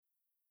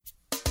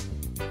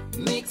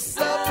Mix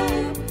up,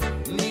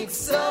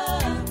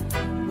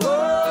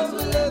 world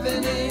we're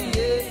living in,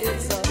 yeah,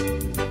 it's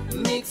a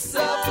mix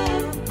up,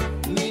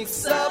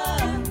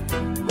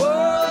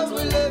 world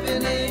we're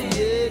living in,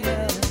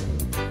 yeah.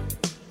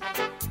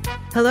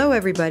 Hello,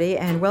 everybody,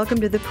 and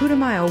welcome to the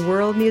Putumayo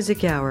World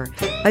Music Hour,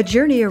 a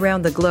journey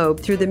around the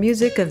globe through the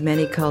music of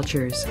many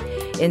cultures.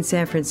 In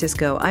San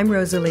Francisco, I'm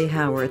Rosalie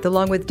Howard,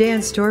 along with Dan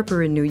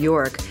Storper in New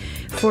York,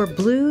 for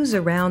Blues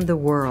Around the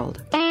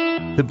World.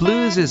 The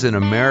blues is an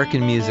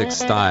American music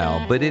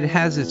style, but it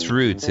has its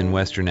roots in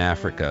Western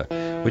Africa,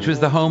 which was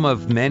the home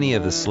of many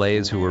of the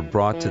slaves who were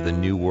brought to the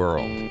New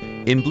World.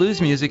 In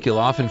blues music, you'll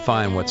often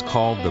find what's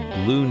called the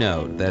blue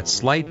note, that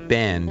slight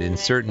bend in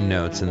certain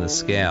notes in the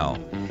scale,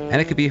 and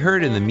it can be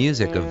heard in the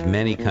music of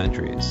many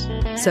countries.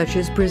 Such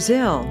as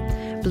Brazil.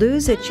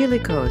 Blues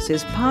Etilicos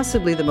is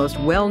possibly the most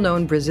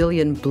well-known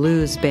Brazilian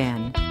blues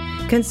band.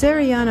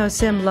 Canceriano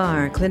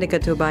Semblar,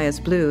 Clinica Tobias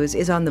Blues,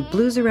 is on the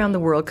Blues Around the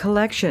World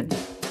collection.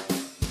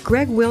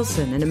 Greg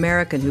Wilson, an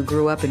American who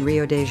grew up in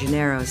Rio de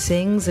Janeiro,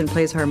 sings and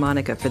plays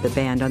harmonica for the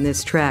band on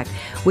this track,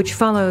 which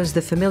follows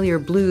the familiar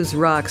blues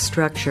rock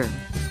structure.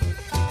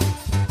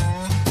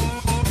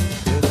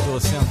 Eu tô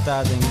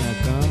sentada em minha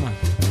cama,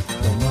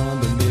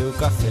 tomando meu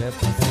café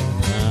pra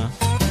fumar.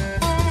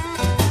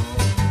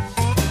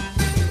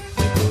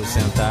 Eu tô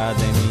sentada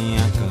em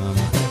minha cama,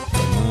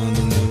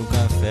 tomando meu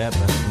café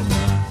pra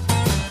fumar.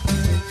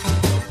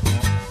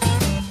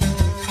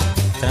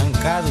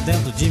 Trancado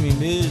dentro de mim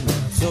mesmo,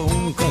 sou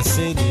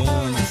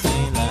canceriano,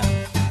 sei lá.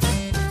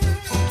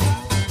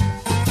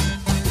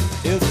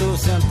 Eu tô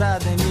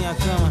sentado em minha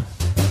cama,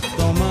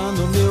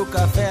 tomando meu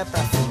café pra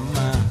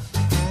fumar.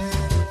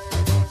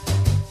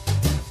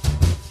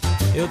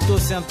 Eu tô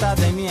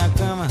sentado em minha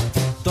cama,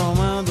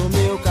 tomando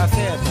meu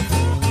café pra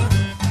fumar.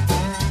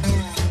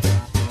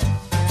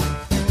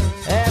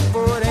 É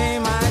porém,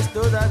 mas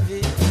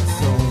todavia,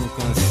 sou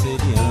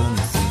canceriano,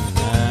 sei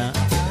lá.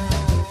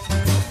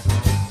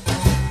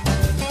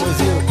 Pois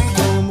eu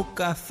tomo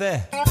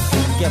café,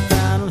 que é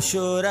pra não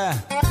chorar.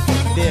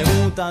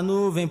 Pergunta a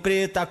nuvem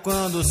preta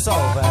quando o sol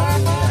vai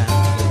brilhar.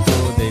 Eu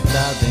tô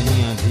deitado em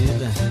minha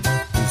vida,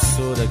 o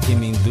soro que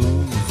me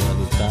induz a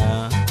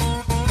lutar.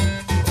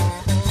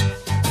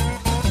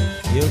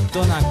 Eu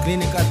tô na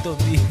clínica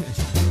Tobias,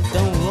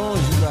 tão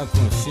longe do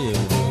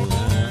aconchego,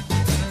 né?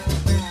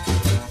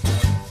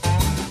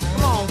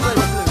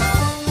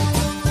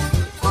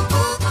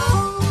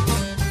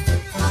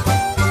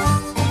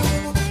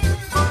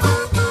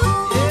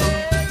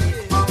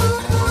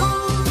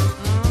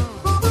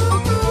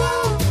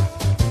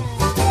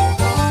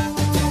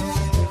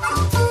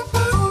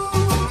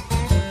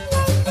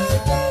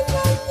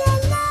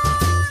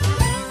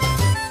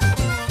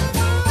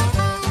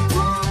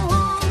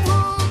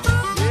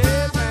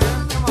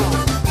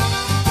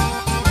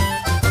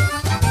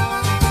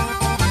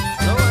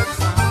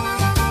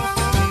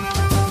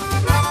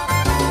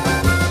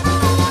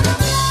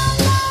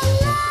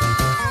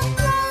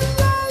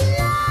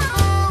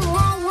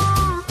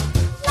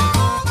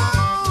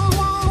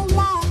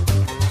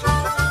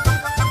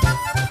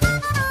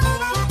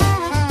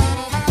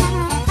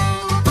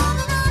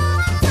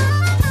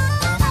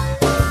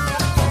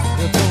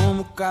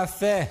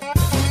 Café,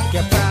 que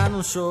é pra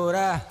não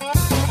chorar.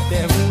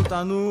 Pergunta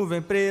a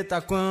nuvem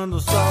preta quando o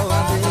sol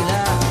vai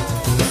brilhar.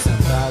 Tô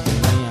sentado em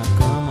minha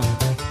cama,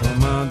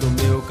 tomando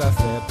meu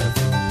café pra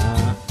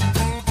fumar.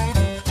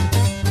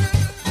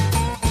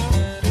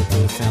 Eu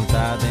tô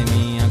sentado em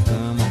minha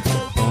cama,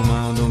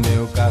 tomando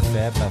meu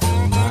café pra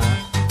fumar.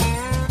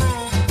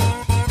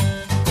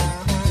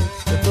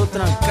 Eu tô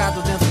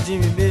trancado dentro de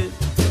mim mesmo,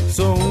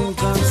 sou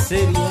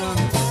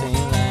canceriano, sem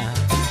lá.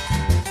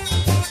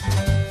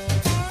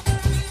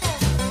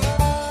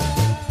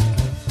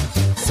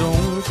 Sou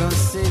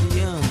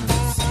canceriano,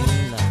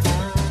 sei lá.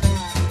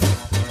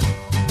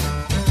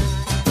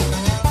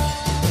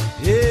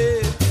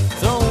 Yeah,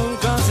 sou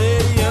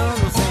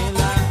canceriano, sei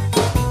lá.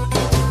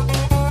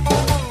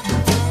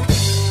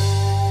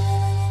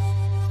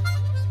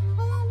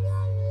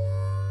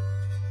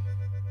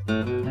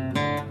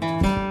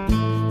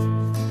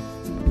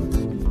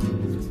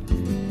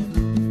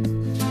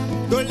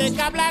 Dole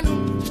kablanu,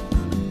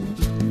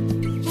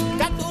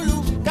 katulu,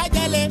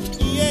 kajale,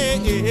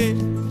 yeah.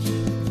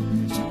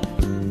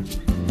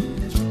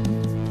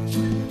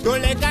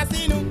 Dole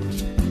casino,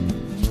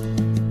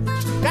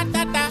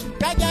 katata,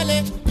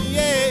 kajale,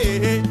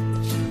 yeah.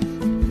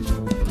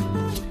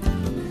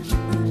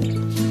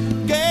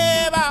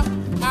 Kayba,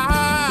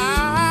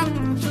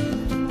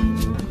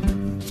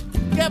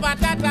 Kayba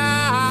tata,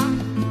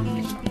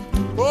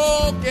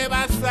 oh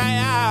Kayba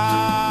saya.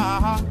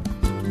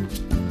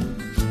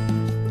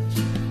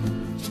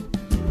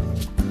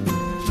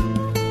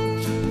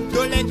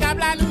 Dole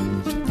kablanu,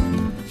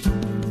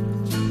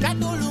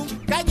 katulu,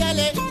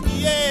 kajale,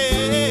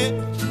 yeah.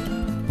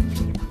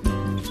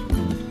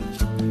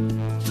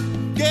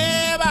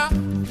 Kayba,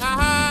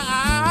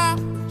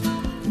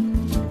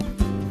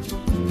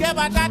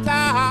 Kayba tata,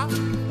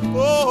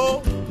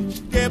 oh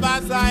Kayba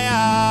saya,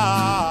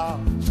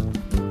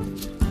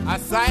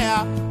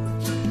 asaya.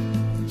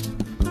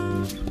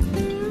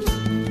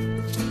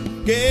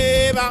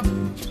 Kayba,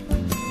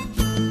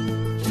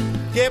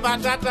 Kayba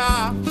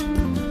tata,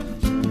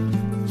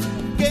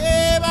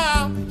 Kayba,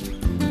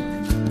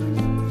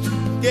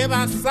 Kayba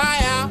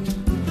saya,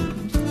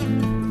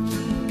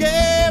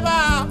 Kayba,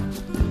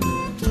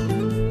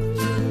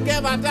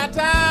 Kayba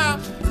tata,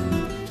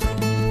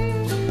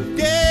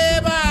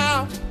 Kayba,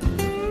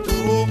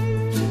 oh,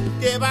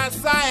 Kayba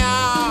saya.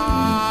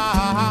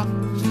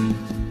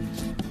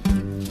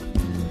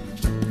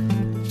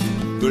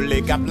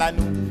 Dole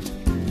kaplanu,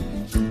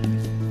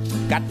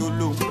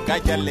 katulu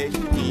kajale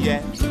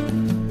iye.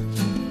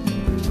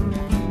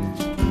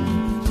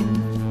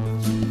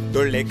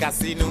 Dole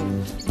kasinu,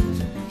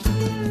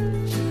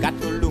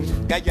 katulu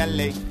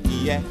kajale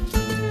iye.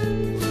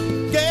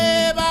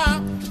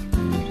 Kayba,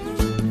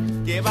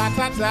 Kayba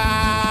tata.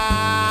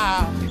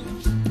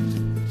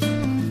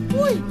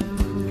 Uy.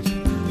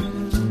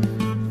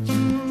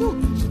 Ju,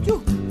 ju,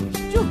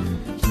 ju,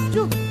 ju,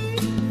 ju,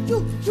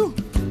 ju,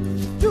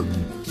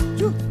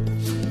 ju.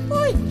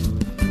 Uy.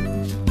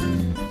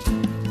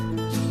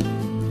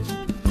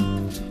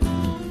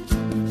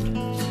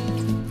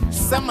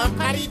 Sama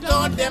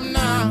parito dem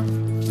na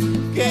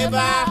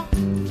Kayba.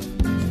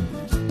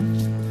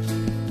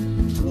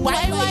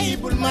 Why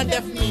bul ma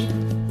def ni.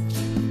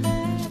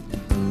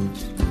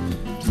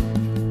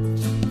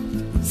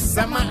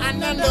 Sama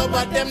anando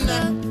ba dem na.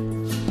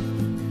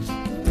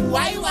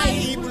 Why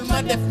bul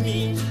ma def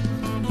ni.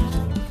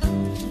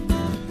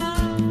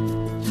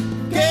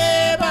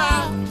 Kayba.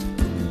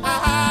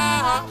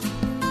 Ah.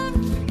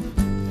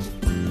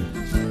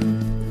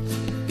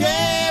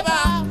 Kayba.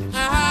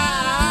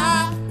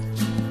 Ah.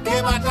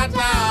 Kayba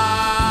tata.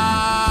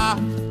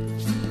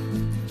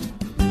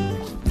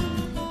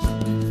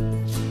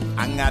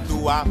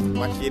 Angadua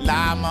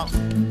wakilama.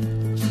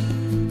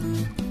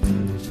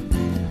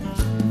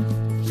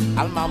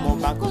 Alma mo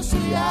banko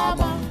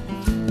siyama.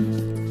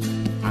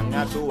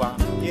 Angadua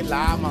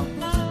wakilama.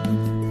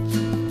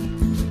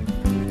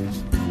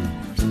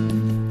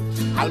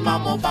 Alma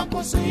mo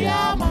banko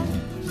siyama.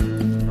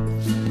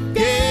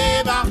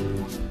 Kayba,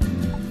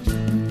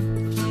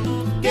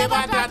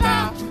 Kayba tata.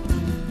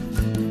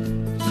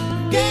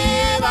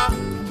 Kayba,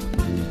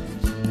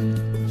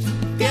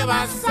 Kayba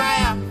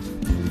saya.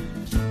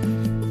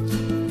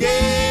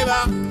 Kayba,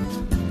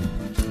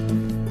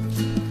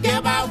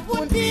 Kayba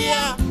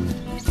fundia.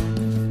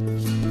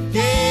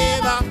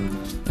 Kayba,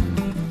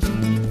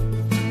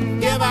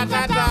 Kayba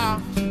tata.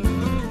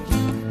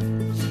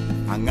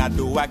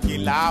 Angadu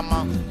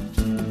wakilama.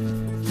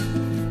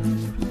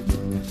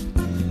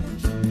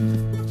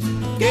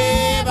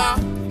 Kayba,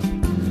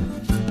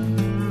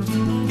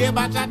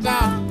 Kayba tata.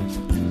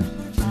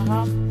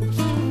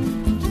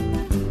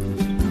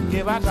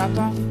 Kayba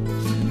tata.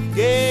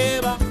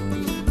 Kayba,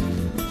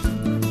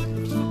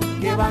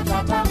 Kayba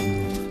tata.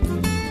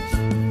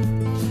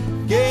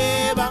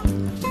 Kayba,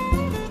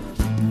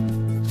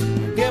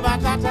 Kayba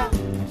tata.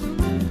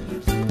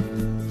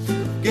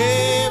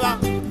 Kayba,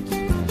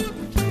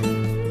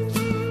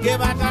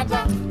 Kayba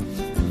tata.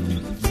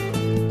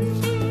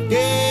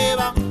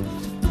 Kayba,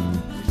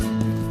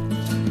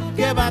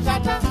 Kayba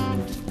tata.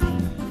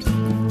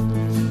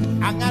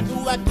 Angadu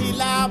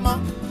wakilama.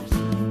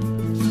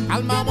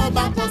 Alma mo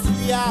banko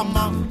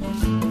suyama.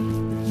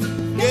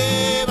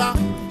 Kayba,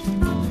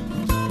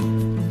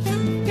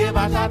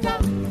 Kayba tata.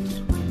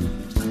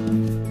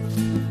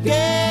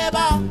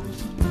 Kayba,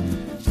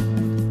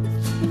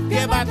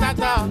 Kayba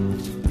tata.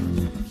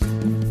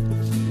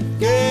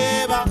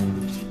 Kayba.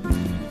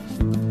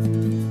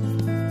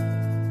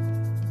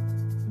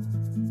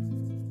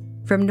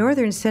 From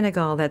northern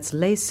Senegal, that's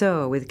Laye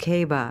with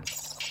Kayba.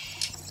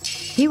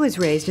 He was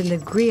raised in the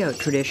griot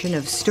tradition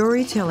of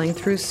storytelling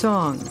through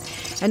song,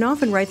 and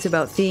often writes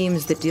about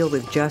themes that deal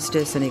with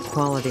justice and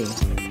equality.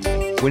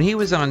 When he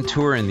was on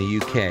tour in the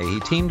UK, he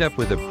teamed up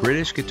with a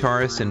British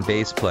guitarist and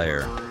bass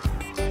player.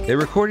 They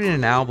recorded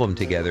an album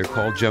together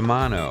called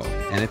Jamano,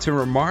 and it's a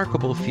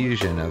remarkable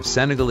fusion of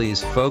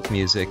Senegalese folk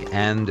music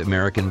and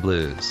American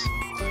blues.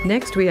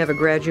 Next, we have a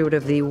graduate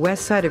of the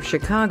west side of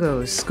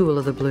Chicago's School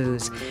of the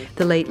Blues,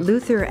 the late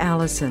Luther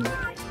Allison.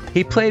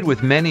 He played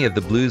with many of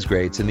the blues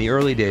greats in the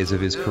early days of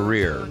his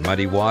career,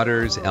 Muddy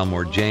Waters,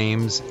 Elmore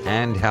James,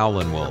 and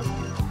Howlin' Wolf.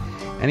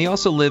 And he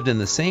also lived in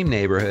the same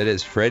neighborhood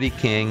as Freddie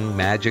King,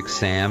 Magic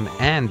Sam,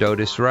 and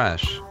Otis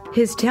Rush.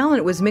 His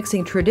talent was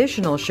mixing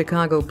traditional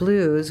Chicago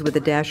blues with a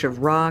dash of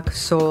rock,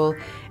 soul,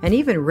 and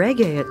even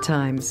reggae at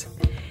times.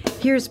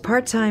 Here's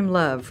Part-Time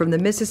Love from the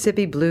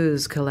Mississippi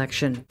Blues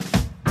Collection.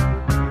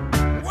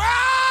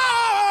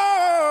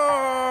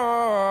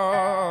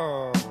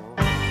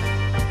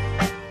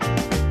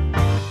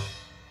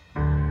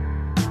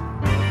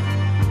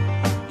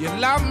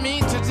 Love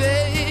me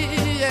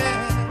today,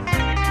 yeah,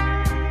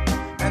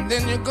 and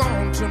then you're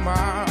gone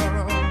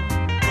tomorrow.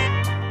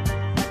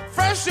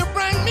 First you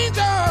bring me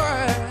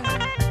joy,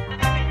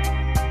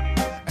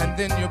 and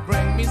then you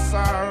bring me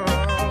sorrow.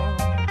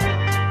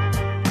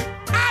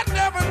 I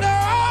never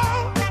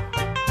know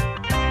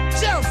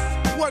just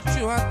what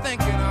you are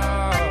thinking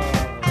of.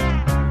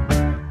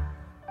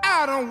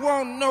 I don't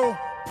want no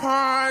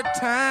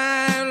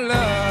part-time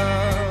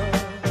love.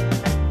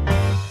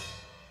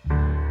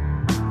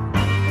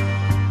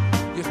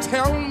 You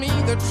tell me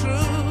the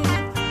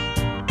truth,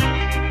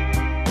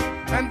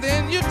 and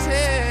then you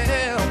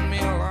tell me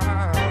a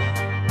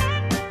lie.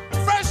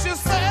 First you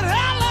said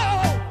hello,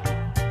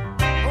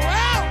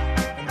 well,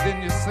 and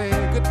then you say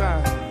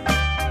goodbye.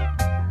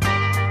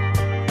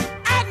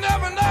 I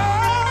never know,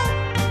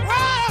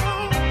 well,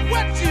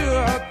 what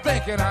you're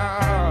thinking of.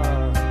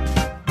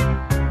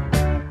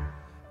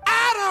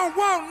 I don't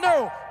want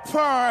no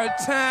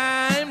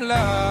part-time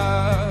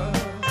love.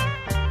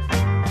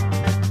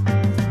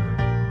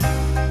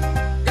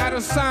 Got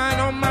a sign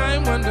on my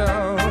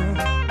window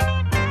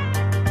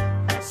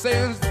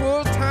saying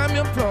full-time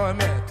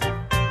employment.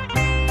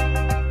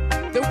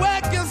 The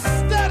work is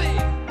steady,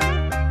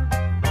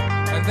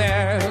 and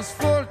there's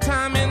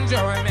full-time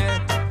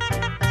enjoyment.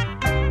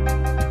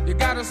 You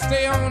gotta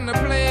stay on the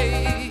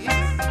place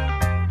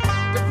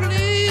to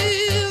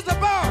please the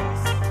boss.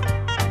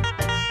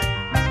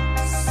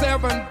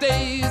 7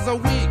 days a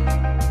week,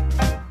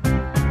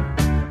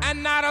 and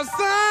not a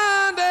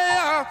Sunday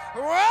off.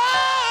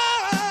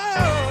 Whoa,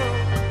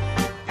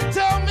 you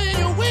tell me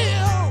you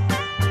will,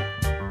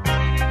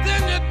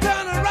 then you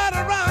turn it right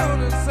around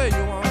and say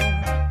you won't.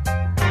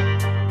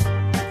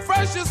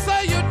 First you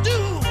say you do,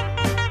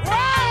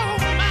 whoa,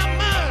 my,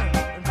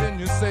 and then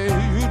you say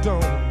you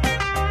don't.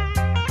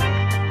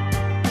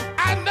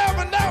 I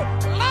never know,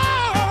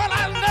 Lord,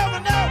 I never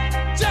know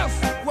just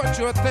what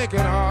you're thinking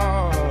of.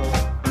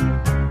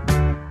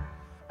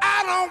 I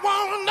don't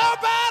want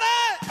nobody.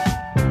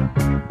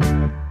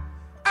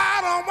 I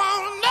don't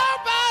want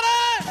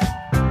nobody.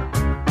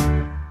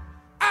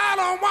 I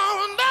don't want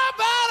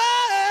nobody.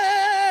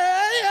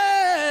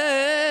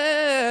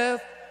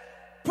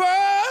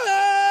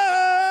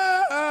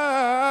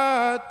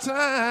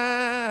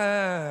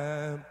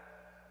 Part-time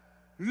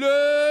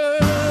love.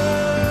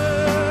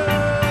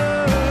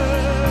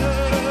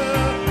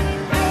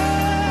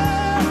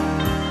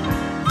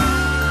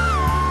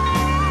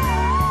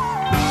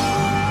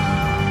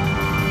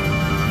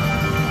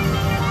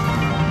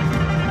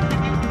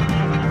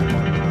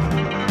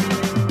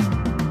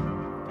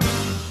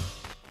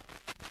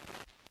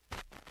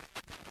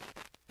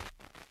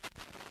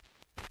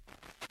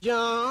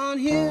 John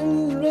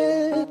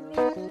Henry,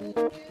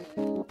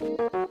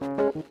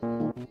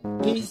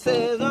 he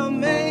says a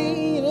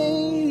man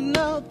ain't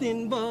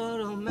nothing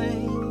but a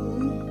man.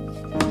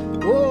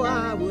 Oh,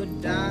 I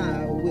would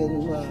die with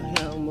my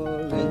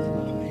hammer in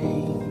my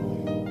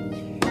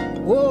hand.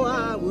 Oh,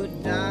 I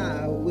would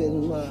die with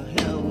my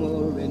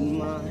hammer in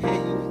my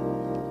hand.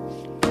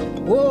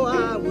 Oh,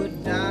 I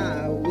would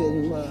die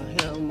with my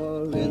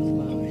hammer in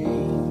my hand.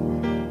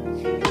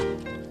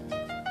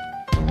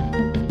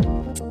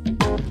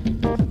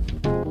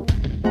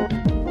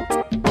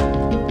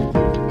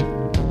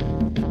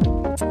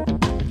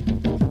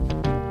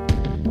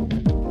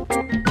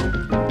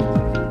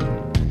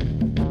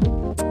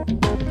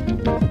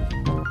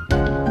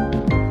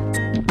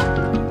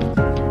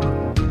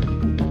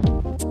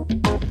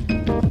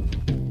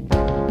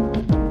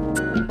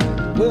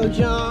 Well,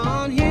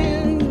 John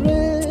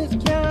Henry's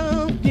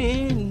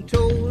captain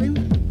told him,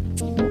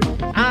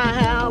 I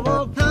have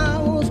a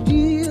power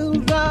still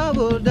drive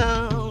her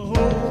down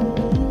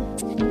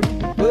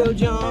home. Well,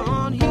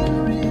 John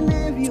Henry,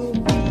 if you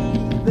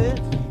believe that,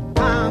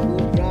 I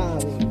will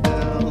drive her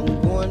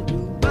down, going to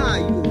buy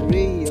you a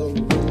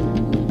railroad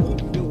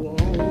of your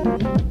own.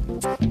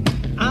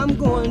 I'm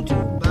going to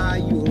buy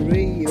you a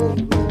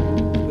railroad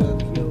of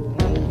your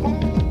own.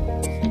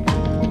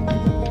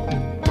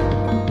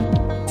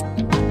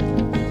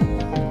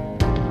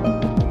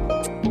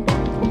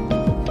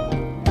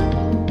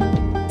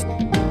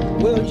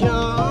 Well,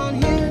 John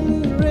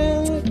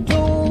Henry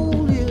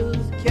told his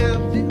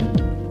captain,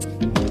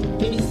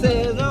 he said,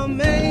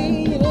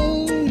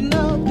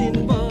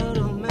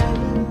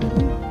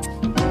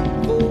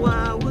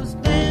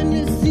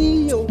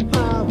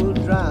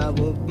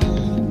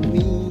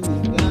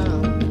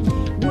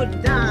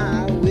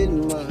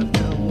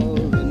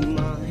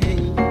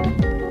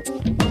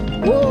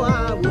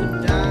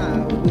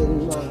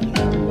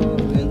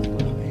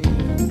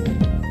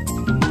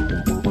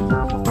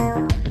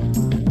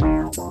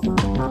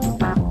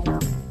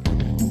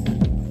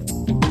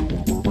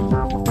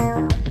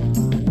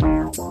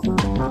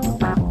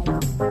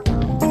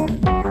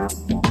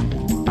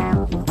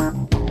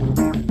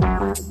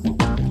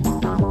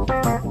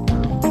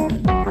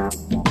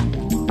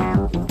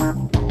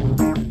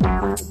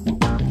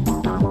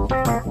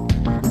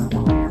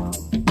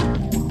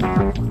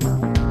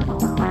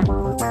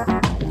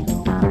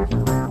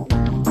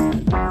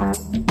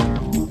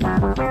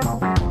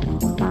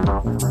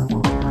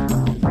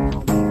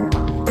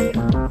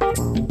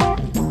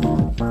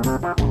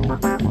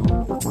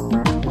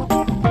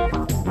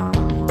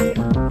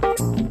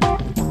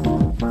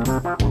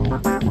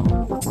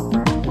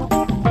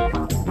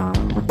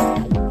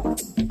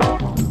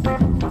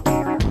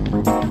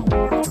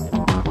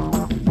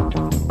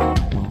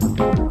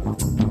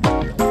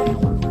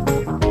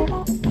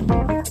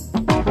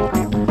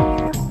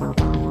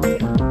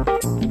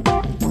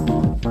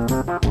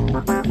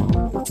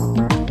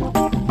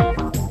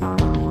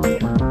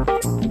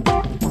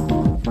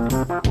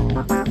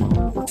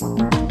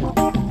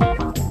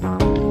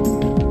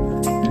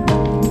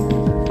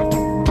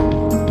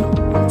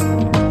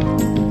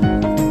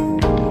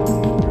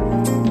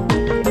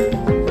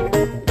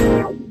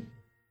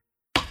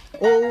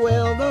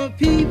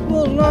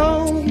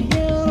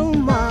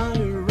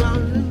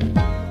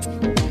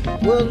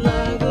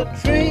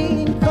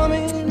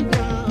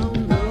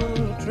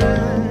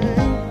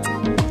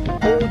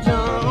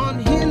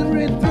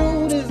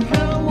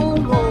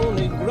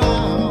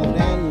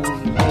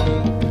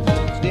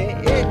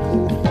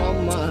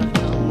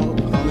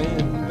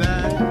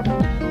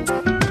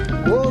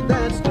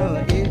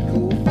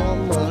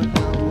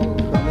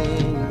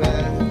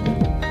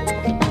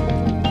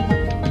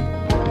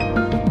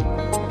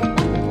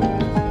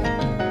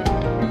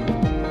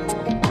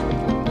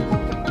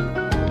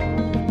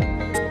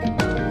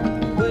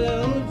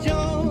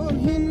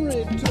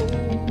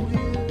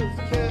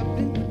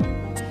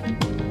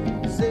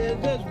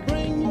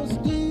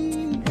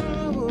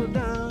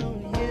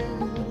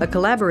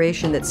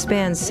 collaboration that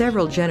spans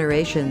several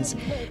generations.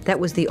 That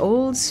was the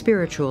old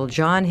spiritual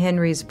John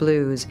Henry's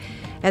Blues,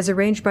 as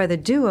arranged by the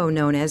duo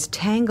known as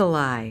Tangle.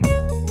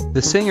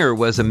 The singer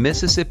was a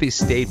Mississippi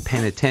State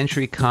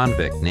Penitentiary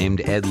convict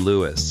named Ed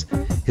Lewis.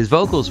 His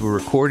vocals were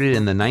recorded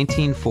in the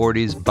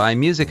 1940s by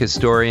music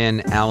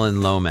historian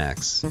Alan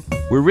Lomax.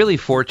 We're really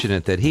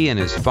fortunate that he and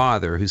his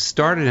father, who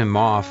started him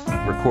off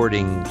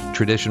recording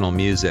traditional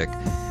music,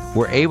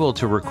 were able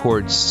to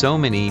record so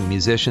many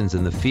musicians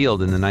in the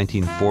field in the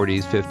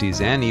 1940s, 50s,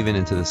 and even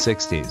into the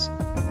 60s.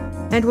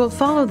 And we'll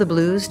follow the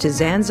blues to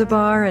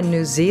Zanzibar and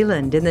New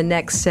Zealand in the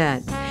next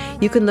set.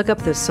 You can look up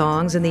the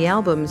songs and the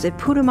albums at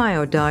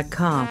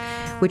putumayo.com,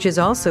 which is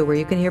also where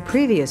you can hear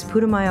previous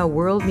Putumayo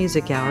World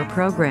Music Hour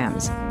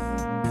programs.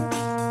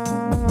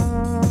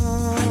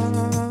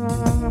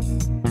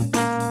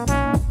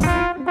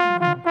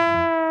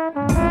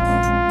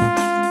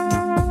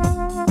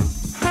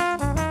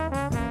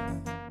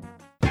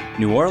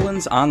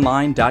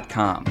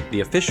 NewOrleansOnline.com,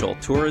 the official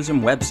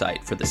tourism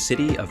website for the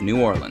city of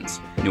New Orleans.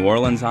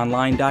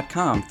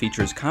 NewOrleansOnline.com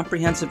features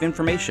comprehensive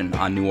information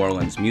on New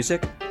Orleans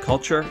music,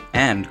 culture,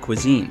 and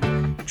cuisine.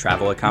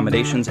 Travel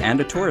accommodations and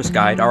a tourist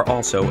guide are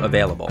also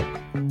available.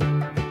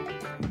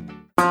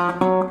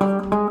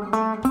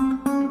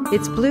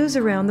 It's Blues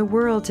Around the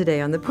World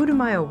today on the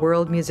Putumayo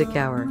World Music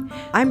Hour.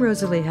 I'm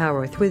Rosalie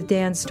Howarth with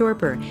Dan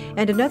Storper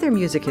and another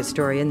music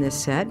historian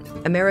this set,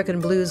 American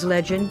blues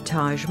legend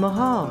Taj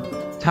Mahal.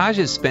 Taj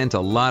has spent a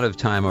lot of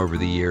time over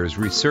the years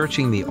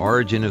researching the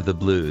origin of the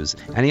blues,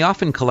 and he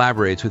often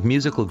collaborates with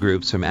musical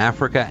groups from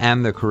Africa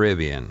and the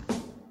Caribbean.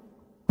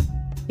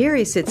 Here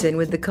he sits in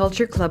with the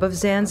Culture Club of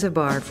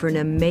Zanzibar for an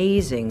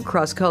amazing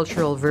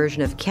cross-cultural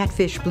version of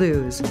Catfish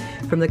Blues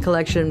from the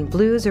collection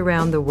Blues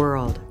Around the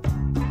World.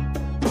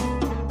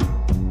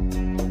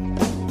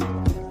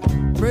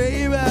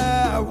 Baby,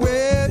 I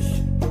wish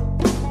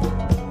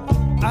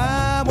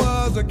I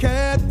was a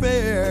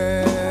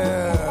catfish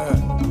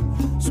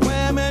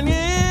swimming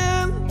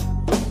in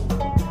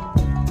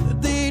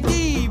the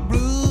deep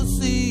blue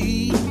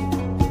sea.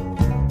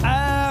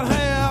 I'd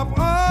have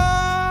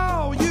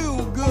all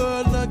you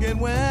good-looking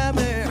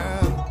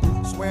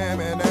women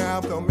swimming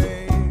after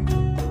me,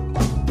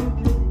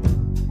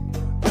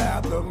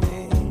 after me.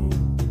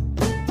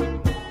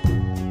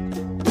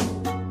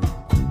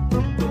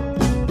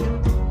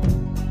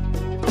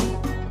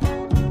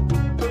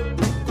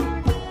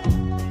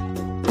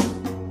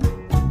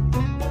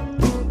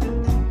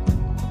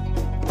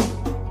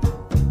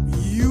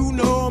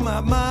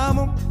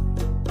 Mama,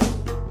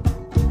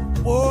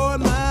 or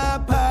my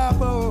papa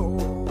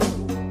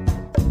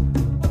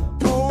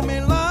told me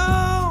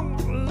long,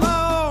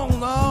 long,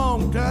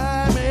 long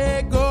time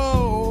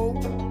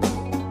ago,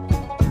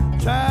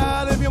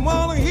 child, if you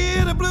want to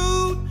hear the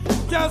blues,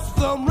 just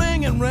some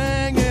ring and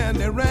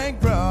they ring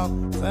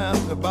from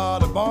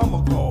Zanzibar to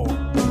Bamako,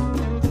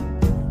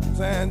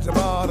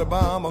 Zanzibar to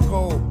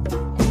Bamako,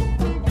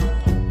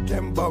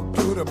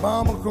 Timbuktu to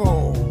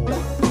Bamako,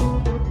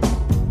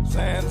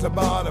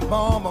 Zanzibar to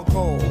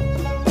Bamako.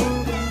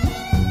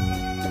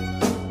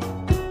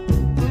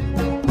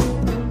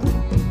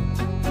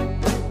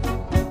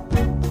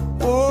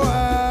 Oh,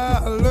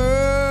 I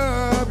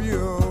love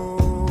you.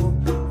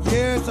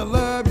 Yes, I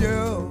love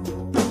you.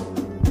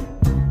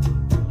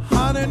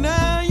 Honey,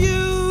 now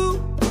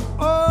you,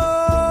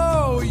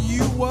 oh,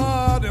 you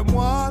are the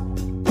one.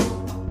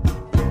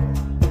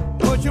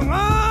 Put your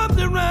arms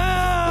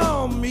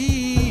around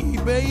me,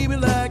 baby,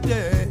 like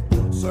that.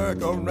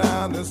 Circle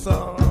around the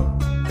sun.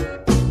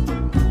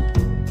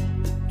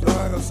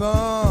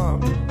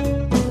 Song.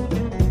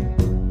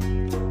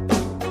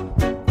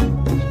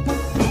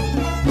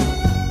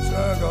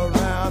 Circle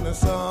around the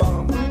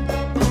sun.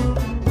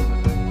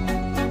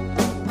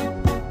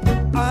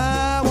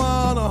 I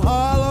wanna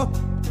holler,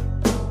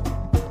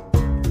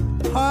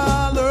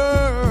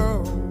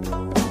 holler.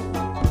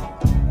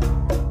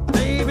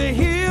 Baby,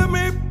 hear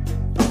me.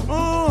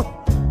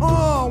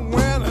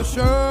 When I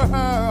sure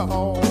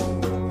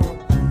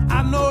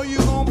I know you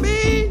gonna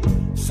be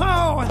so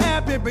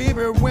happy,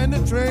 baby, when the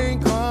train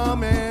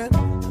coming.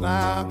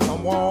 Now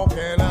I'm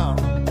walking out,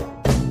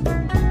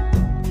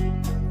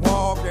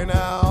 walking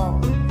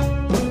out,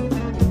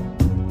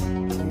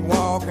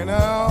 walking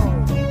out.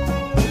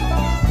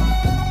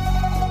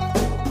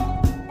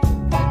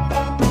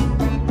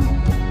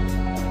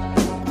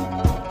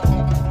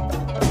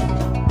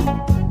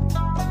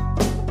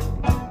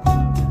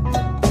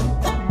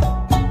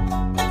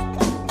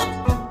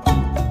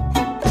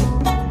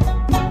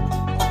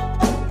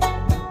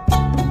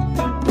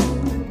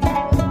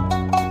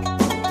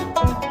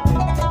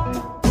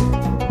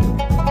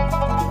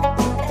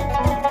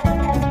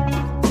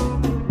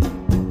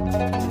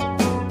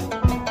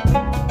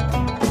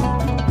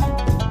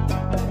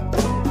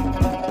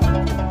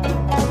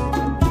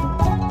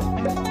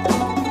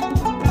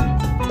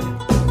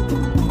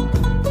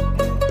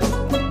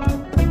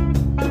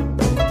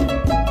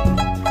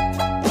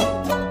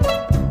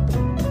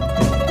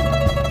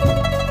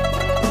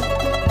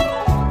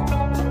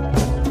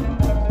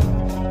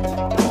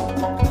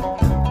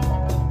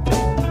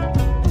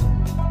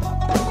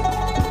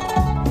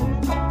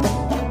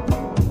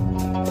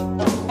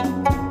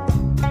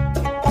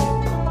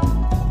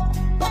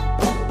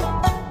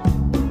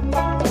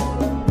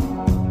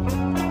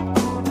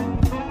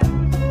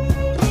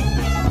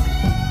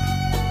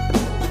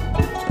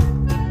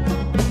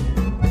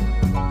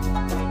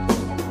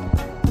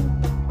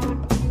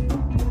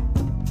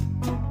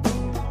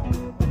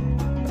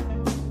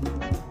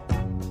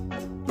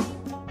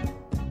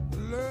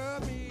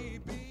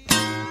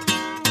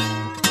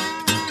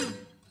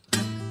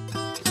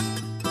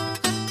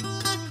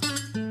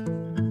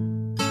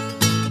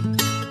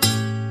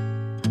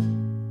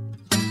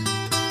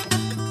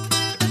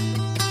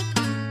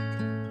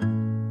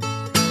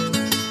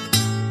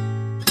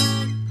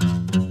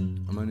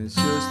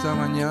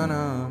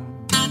 mañana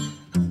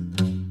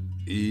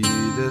y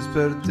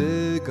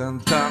desperté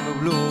cantando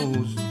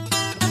blues.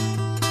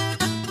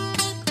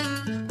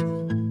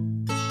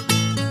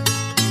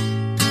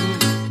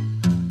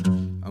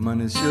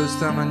 Amaneció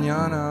esta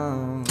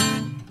mañana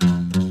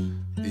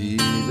y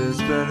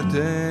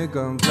desperté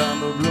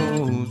cantando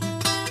blues.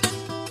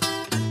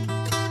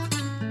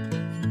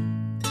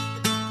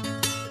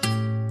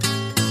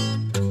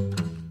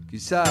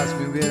 Quizás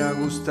me hubiera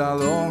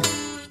gustado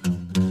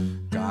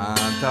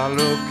cantar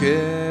lo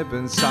que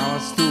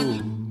pensabas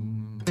tú.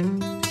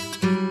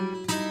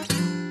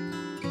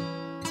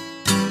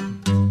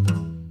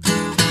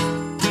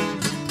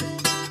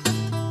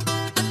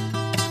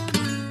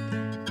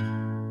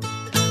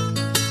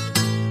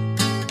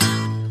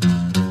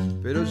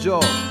 Pero yo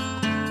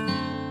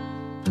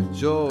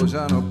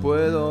ya no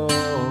puedo.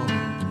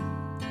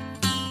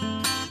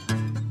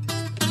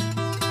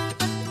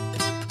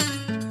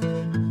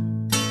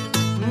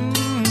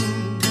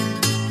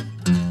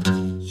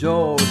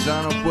 Yo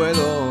ya no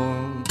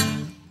puedo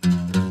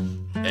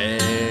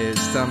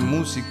esta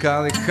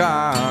música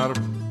dejar.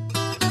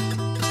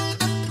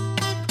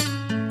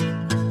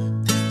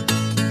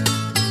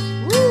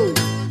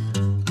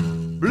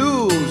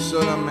 Blues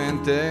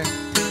solamente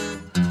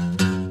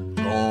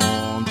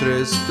con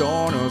 3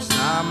 tonos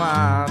nada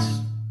más.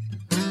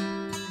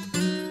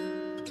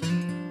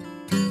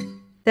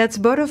 That's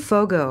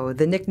Botafogo,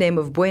 the nickname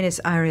of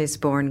Buenos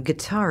Aires-born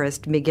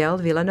guitarist Miguel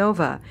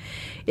Villanova.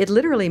 It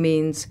literally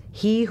means,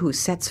 he who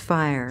sets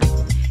fire.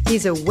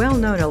 He's a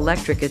well-known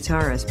electric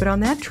guitarist, but on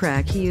that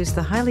track he used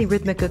the highly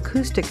rhythmic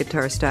acoustic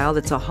guitar style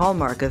that's a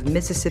hallmark of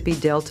Mississippi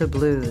Delta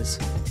blues.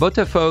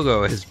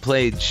 Botafogo has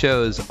played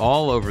shows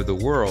all over the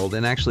world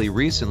and actually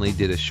recently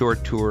did a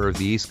short tour of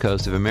the East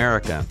Coast of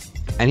America.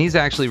 And he's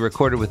actually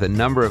recorded with a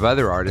number of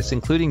other artists,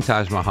 including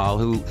Mahal,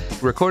 who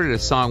recorded a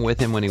song with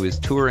him when he was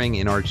touring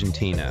in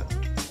Argentina.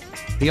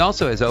 He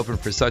also has opened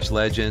for such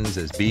legends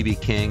as B.B.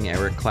 King,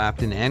 Eric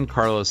Clapton, and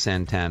Carlos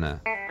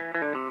Santana.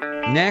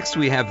 Next,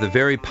 we have the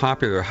very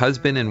popular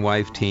husband and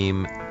wife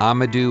team,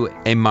 Amadou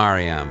and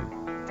Mariam.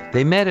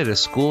 They met at a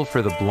school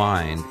for the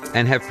blind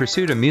and have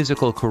pursued a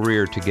musical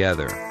career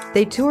together.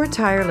 They tour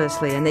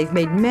tirelessly, and they've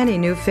made many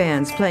new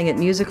fans playing at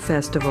music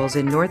festivals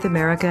in North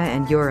America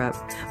and Europe.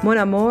 Mon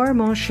Amour,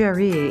 Mon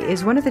Cherie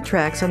is one of the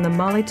tracks on the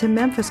Mali to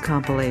Memphis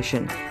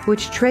compilation,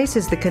 which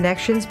traces the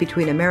connections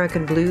between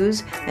American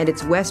blues and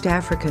its West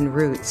African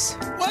roots.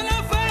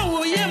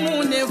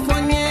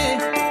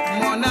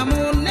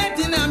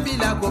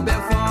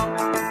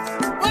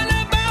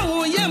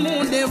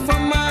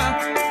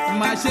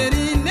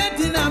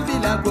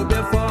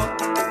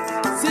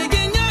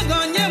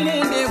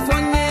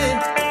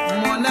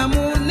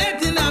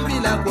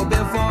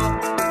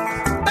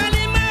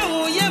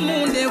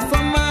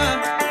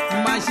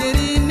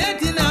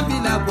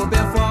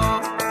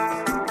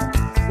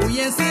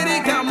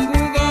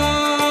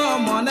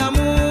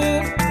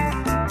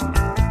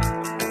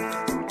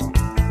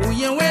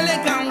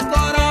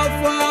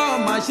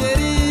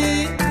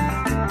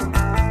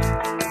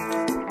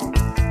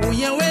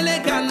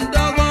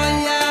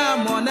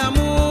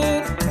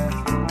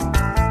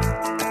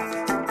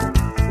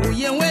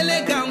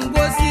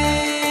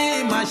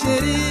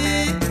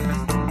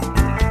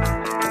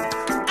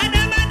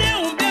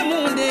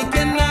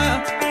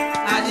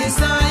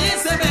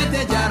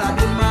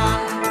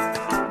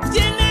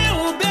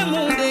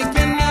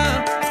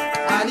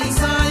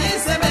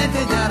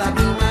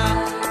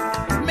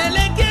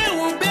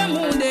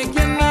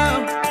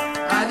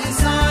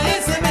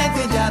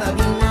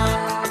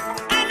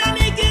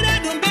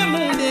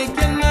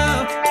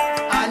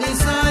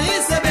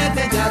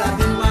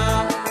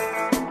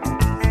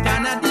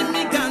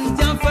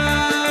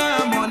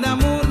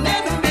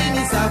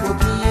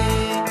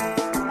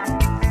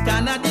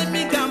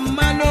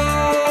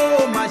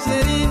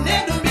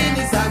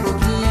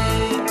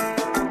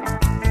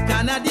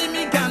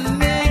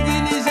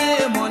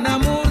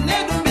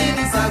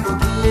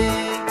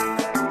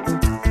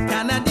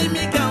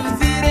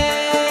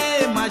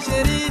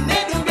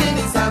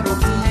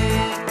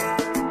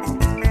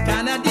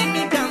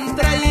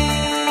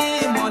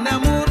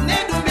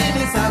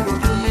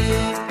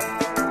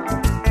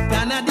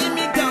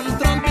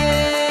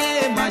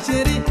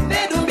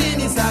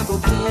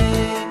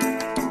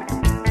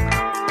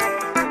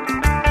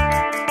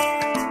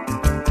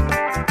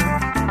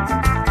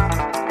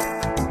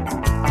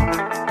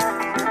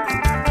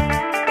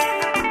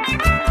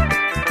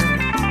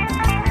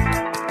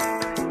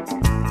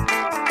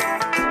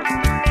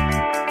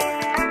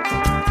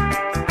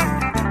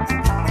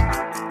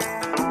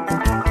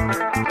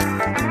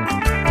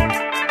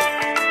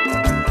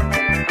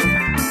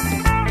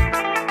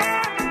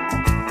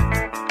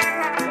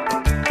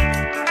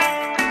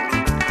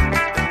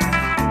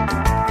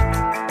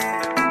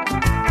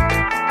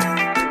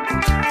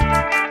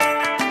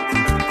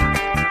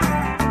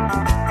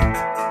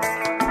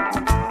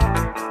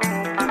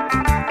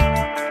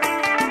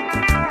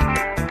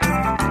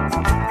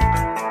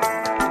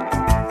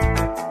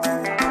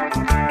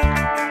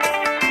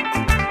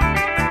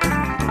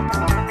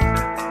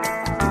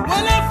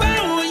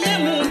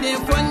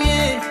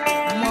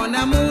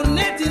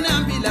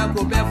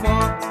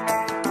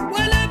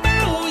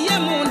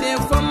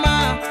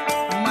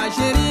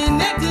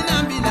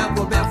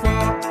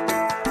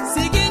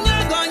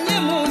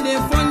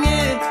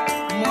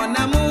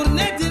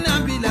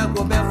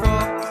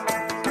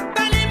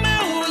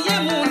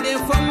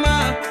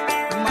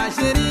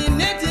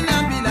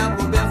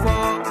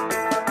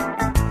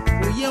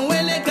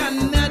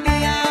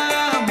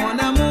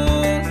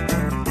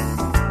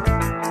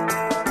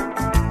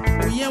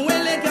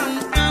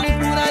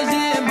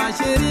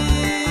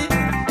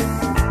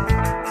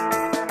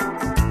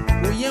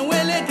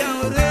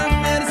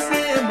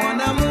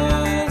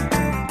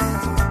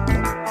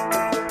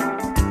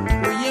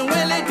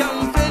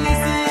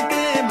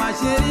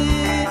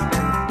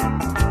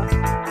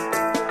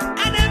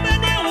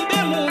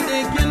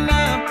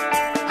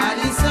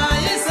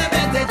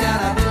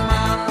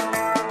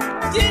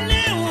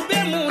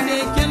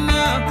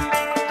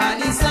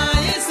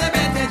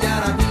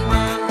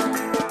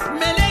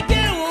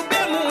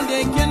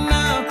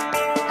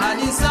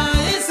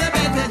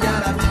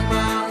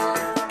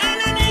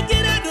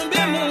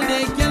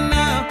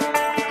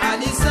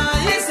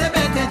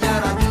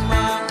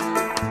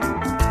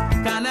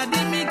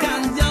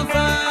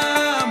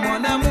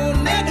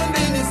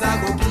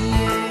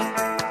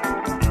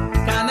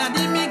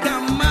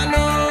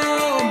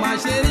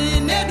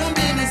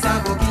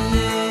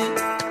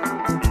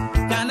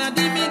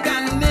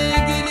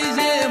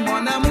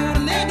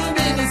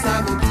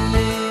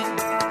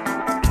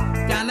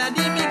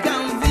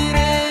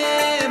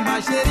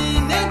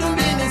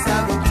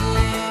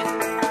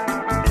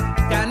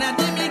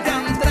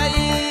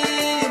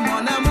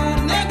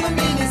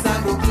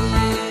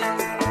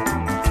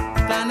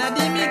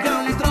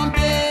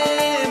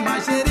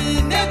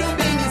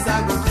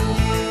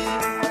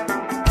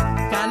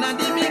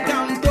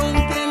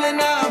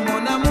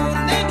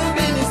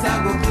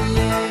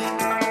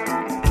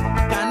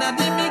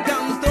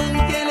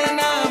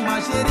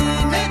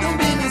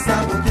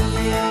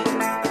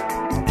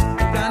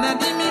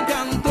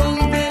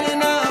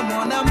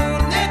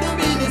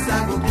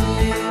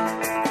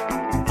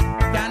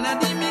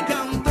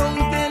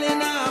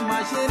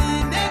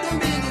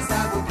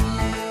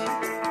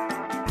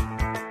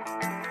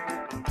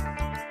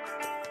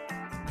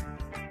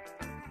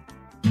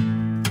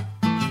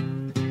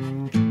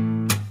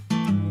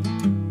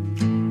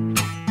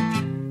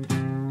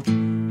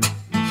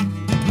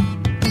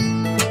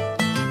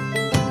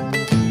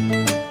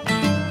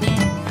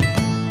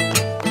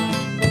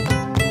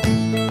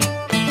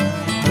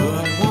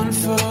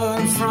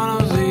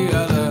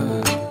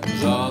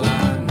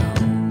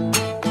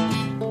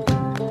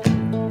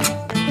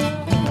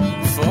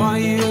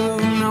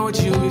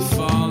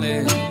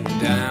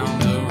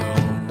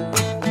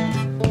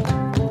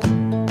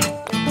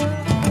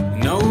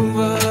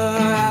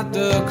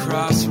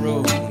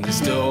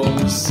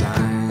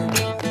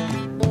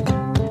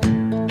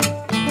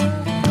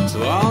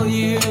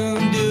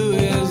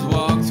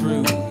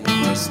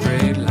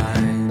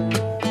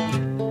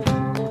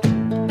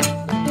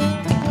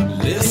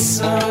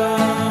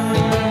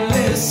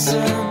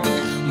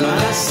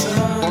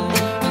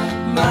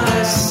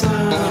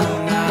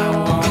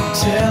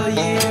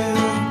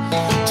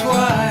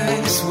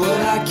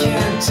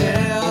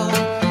 tell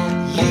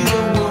you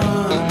the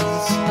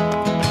ones.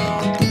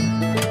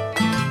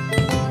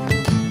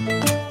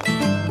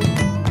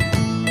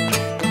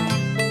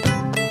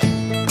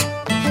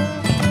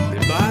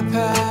 They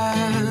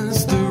bypass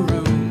the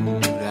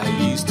road I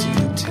used to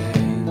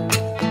take.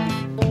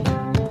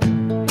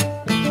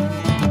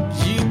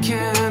 You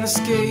can't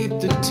escape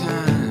the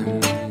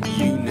time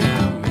you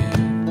now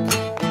make.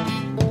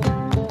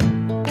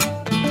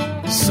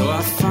 So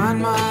I find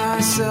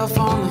myself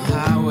on the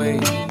highway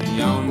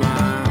on my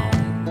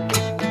own.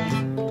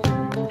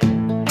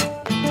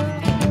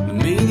 The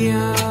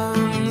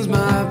median's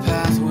my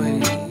pathway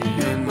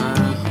and my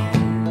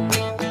home.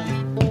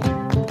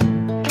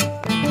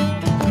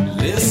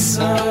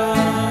 Listen,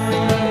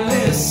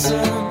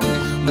 listen,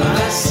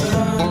 my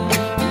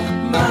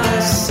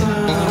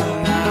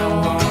son, I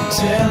won't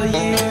tell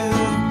you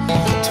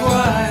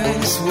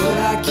twice what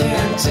I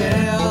can't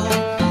tell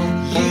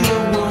you the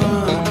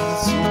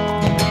once.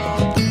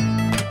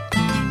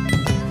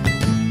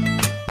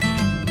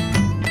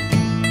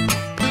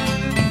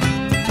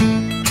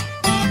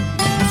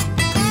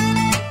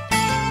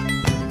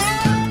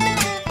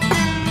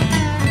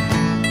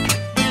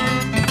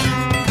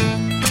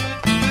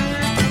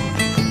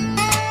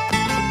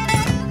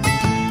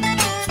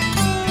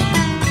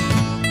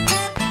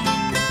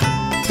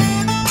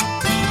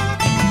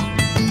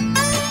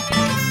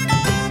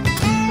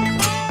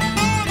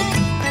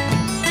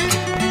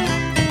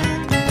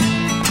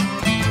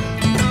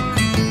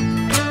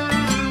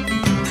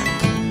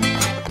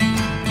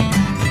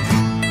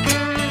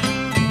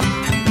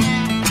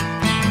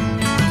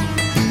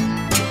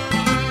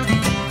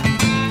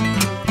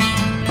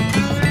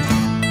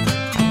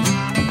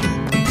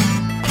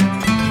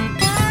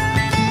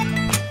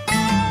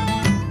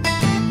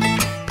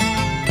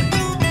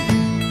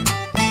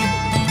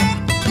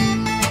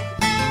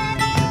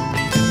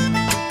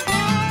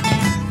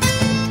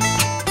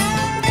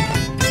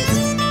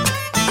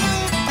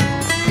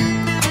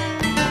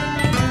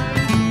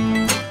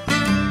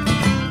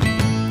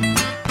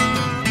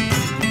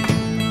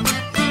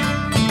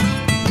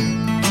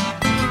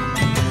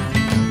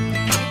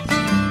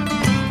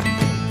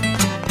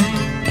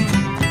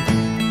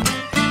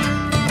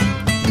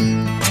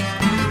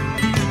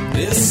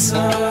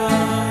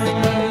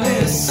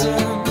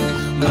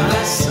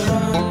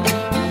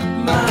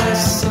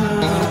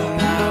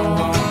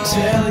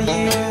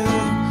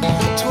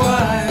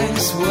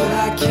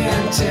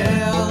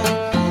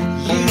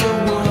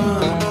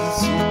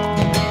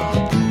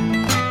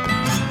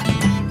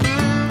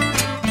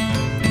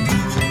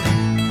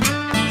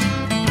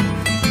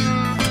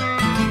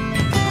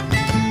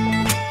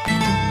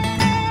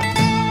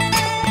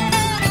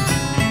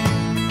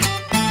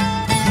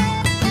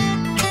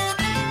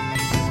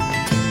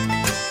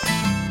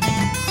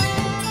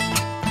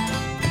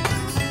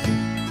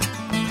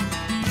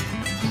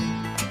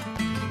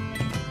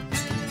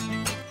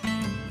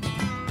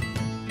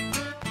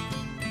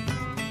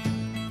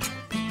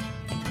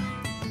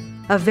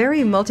 A very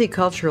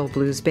multicultural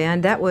blues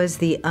band. That was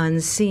The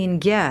Unseen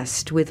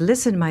Guest with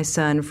Listen, My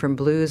Son from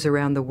Blues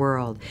Around the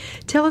World.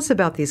 Tell us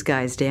about these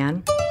guys,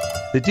 Dan.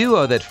 The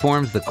duo that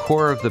forms the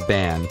core of the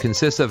band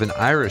consists of an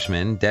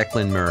Irishman,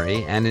 Declan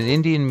Murray, and an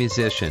Indian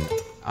musician,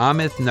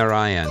 Amit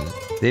Narayan.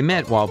 They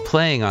met while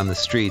playing on the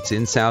streets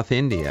in South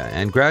India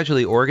and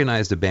gradually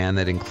organized a band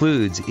that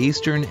includes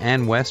Eastern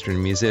and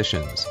Western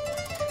musicians.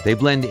 They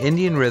blend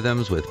Indian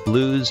rhythms with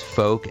blues,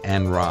 folk,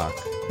 and rock.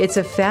 It's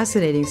a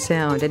fascinating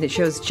sound, and it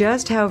shows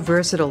just how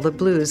versatile the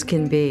blues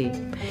can be.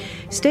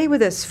 Stay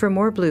with us for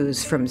more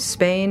blues from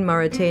Spain,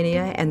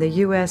 Mauritania, and the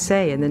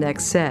USA in the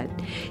next set.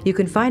 You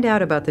can find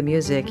out about the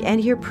music and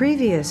hear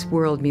previous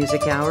World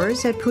Music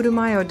Hours at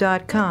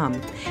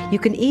putumayo.com. You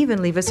can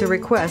even leave us a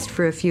request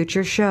for a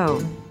future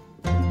show.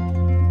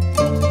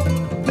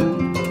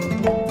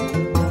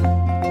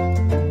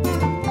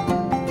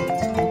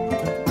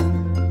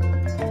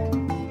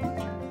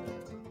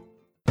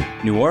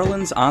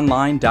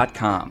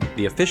 NewOrleansOnline.com,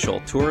 the official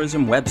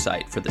tourism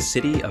website for the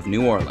city of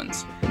New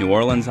Orleans.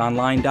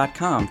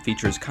 NewOrleansOnline.com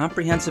features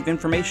comprehensive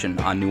information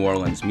on New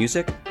Orleans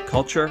music,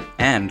 culture,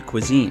 and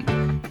cuisine.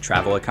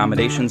 Travel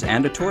accommodations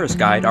and a tourist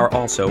guide are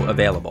also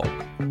available.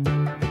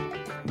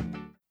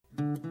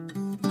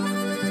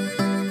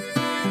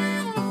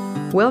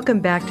 Welcome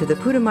back to the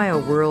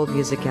Putumayo World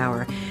Music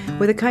Hour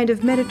with a kind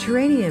of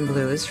Mediterranean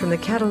blues from the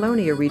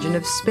Catalonia region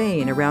of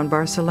Spain around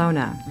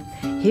Barcelona.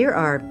 Here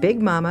are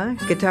Big Mama,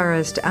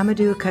 guitarist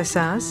Amadou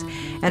Casas,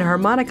 and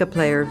harmonica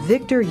player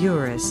Victor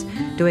Uris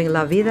doing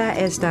La Vida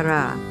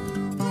Estará.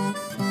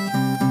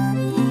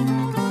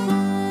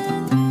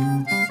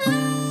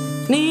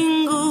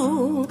 Ninguém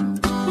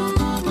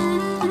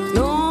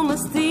não me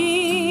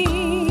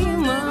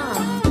estima,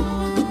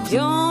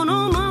 eu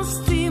não me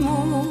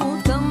estimo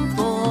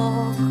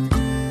tampouco.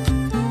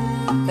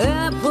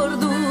 É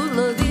perder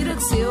a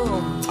direção,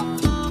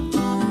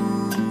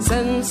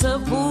 sense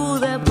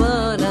poder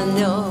per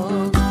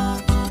enlloc.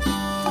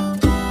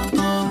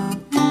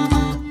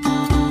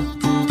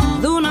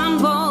 Donant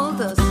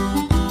voltes,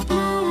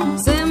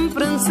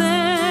 sempre en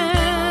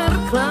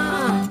cercle,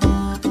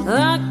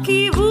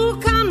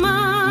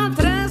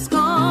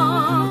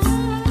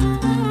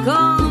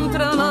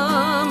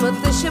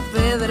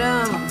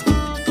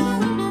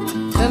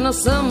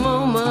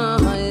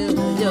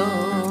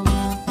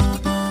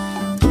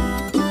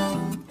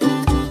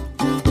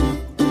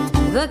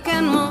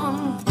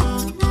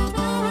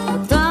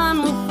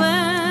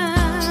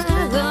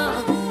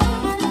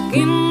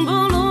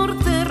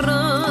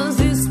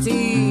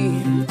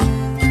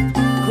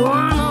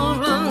 Quan el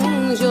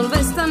range el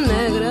vest tan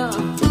negre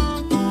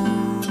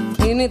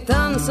i ni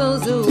tan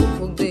sols ho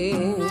puc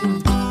dir.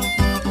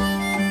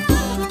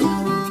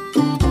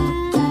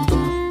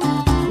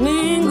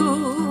 Ningú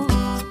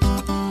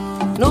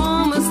no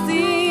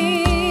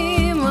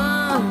m'estima,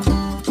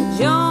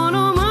 jo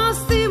no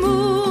m'estimo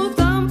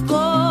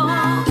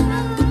tampoc.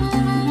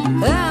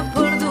 He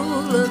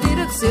perdut la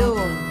direcció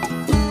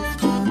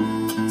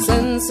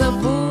sense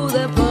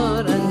poder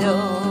per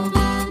enlloc.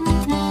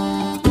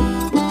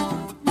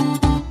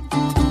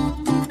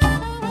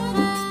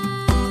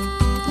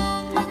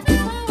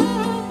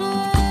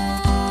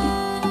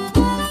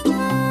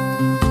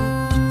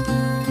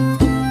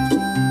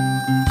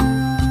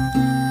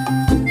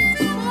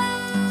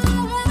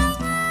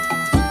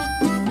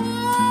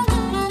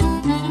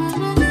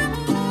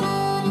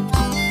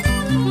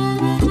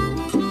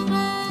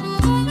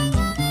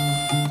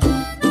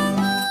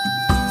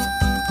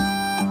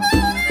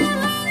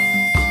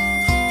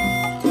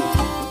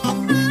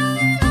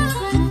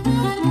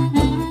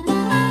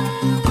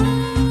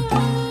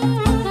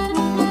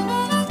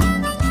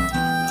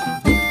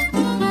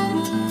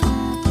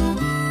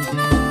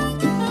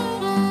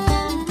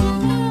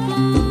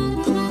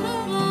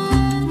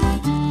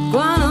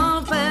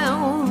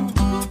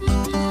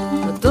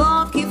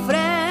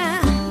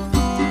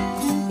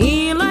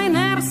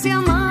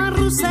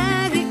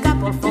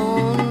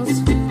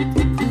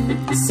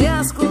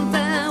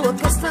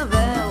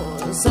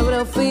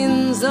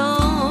 Fins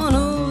on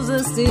us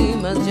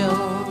estimes jo.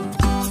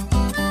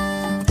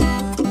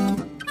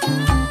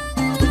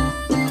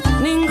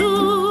 Ningú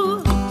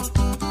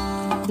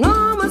no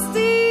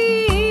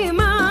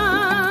m'estima,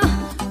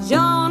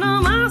 jo no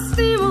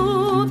m'estimo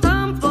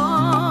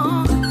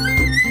tampoc.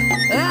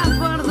 He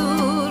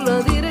perdut la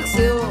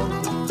direcció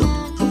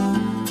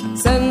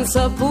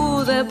sense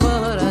poder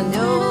per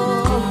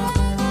enlloc.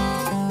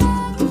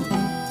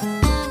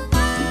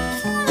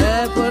 He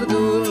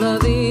perdut la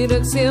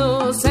direcció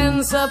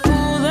sense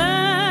poder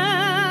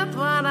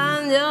per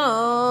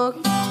enlloc.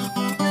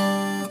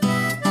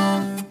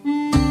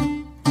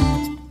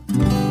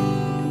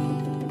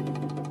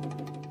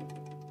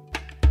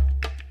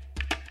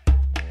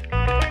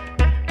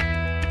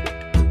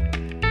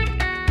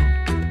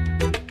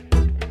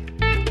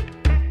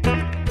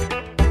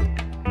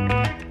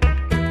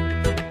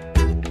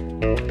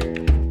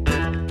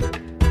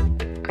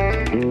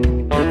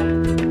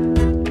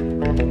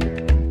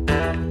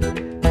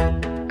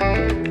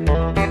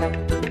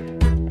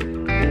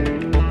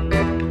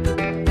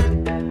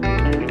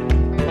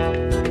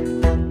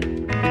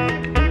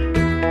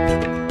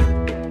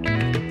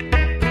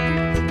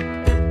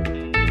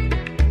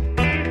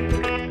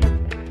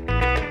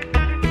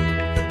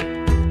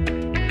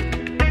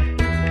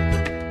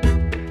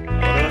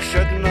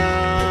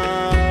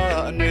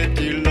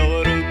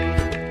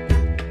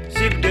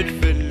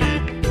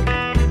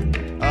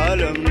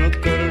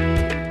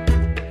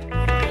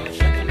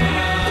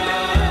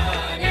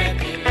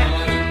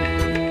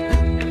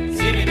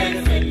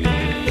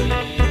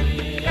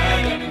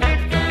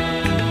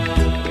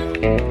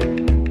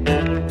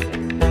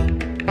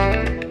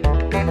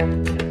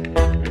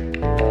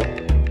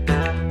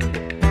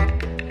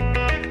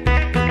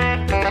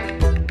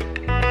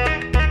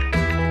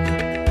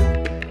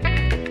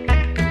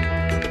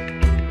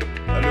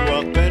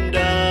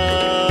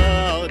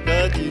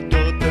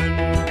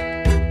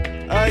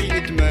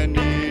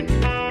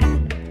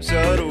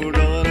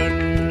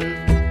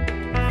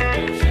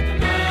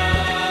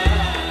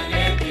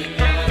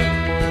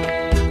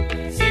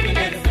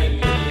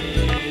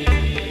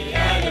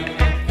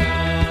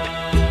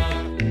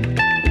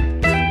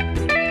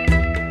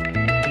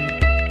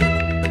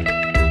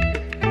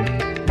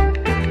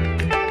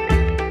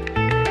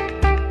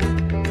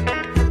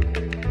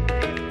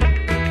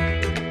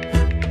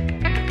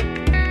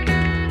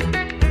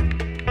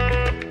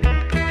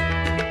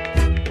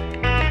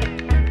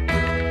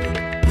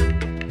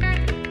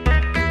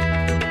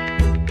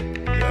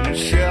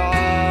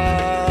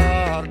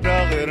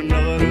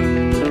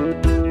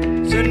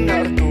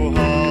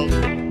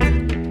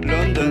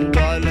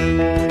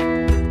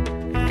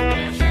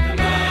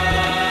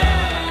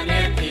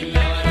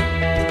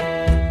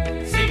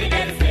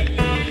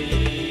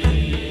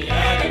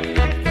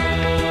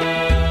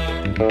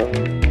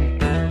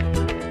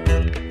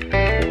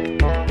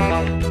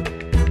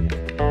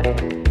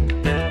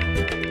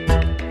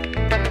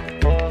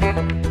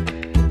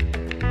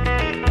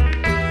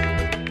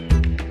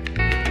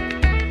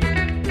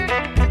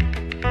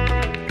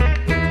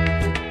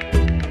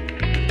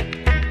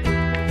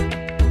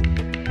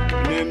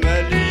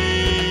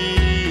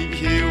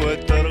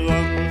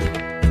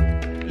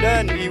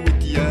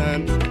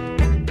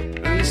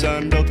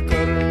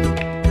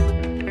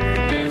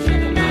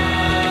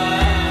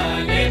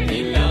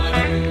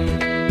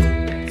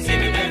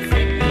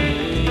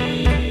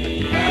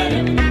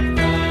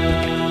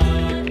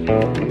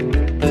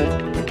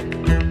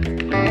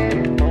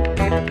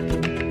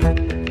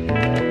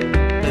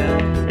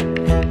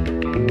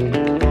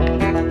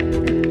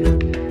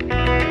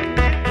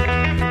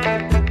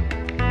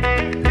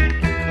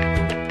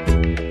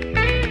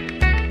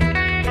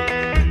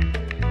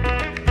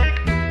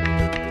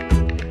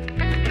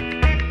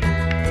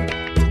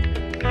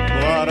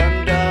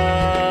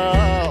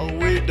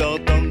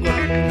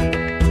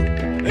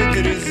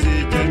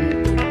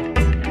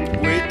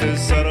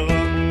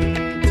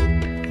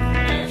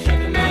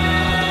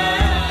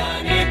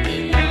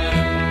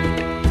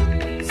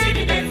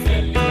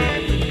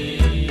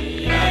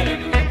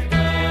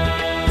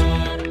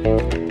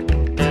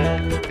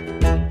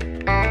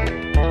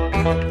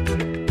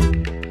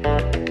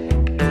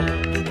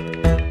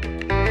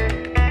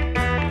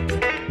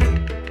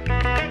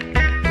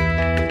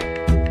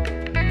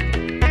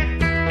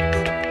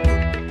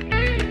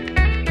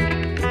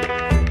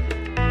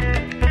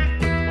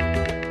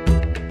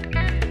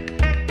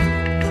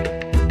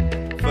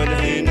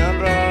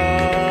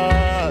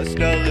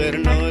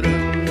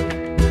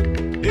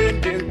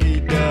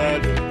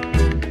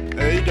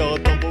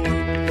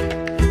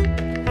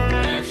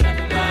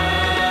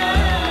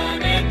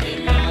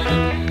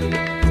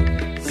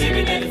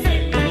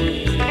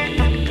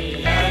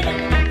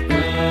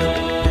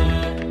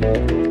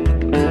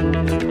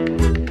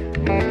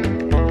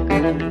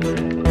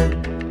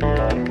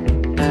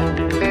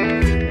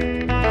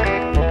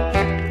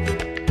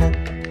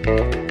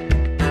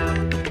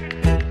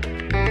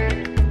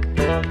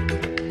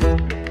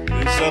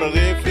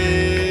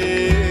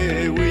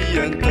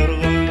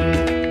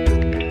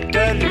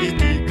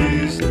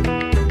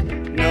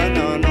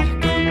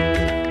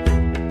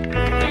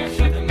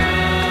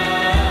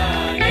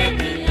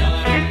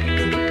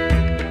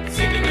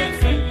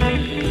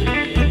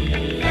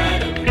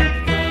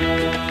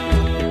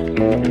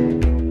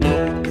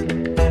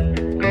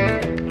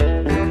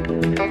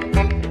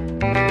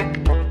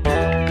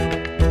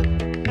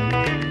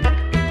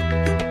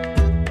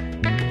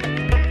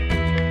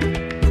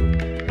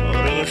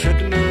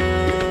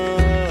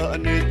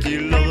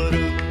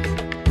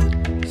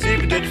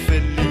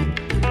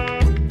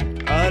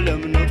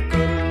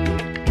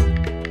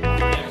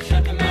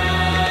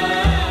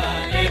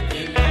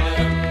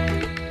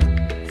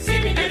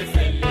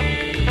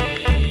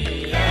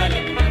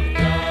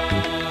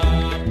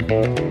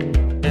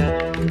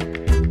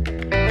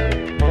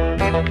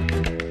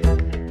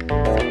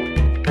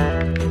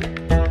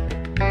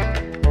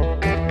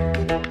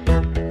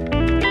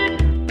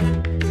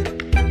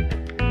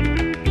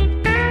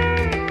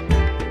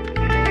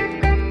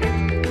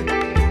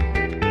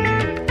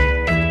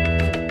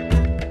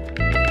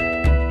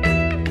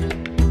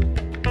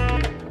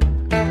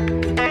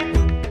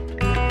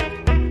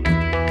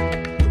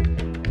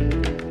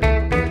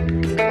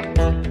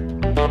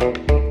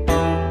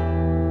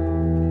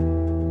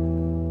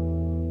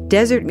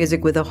 Desert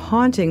music with a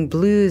haunting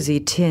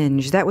bluesy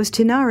tinge. That was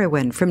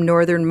Tinariwen from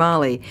northern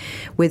Mali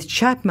with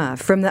Chatma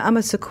from the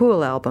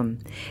Amasakul album.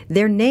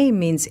 Their name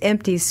means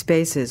empty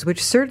spaces,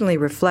 which certainly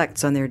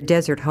reflects on their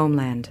desert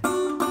homeland.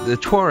 The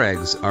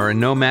Tuaregs are a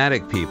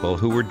nomadic people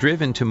who were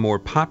driven to more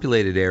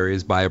populated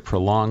areas by a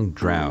prolonged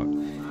drought.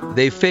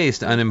 They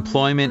faced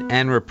unemployment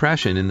and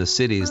repression in the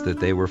cities that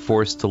they were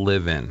forced to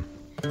live in.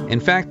 In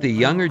fact, the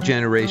younger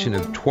generation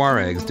of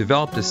Tuaregs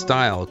developed a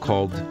style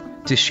called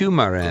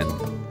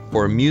Tishumaren,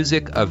 or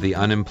music of the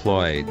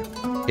unemployed.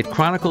 It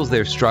chronicles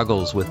their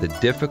struggles with the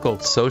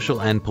difficult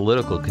social and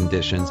political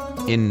conditions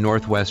in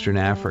northwestern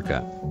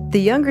Africa. The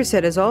younger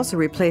set has also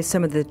replaced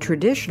some of the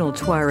traditional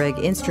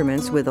Tuareg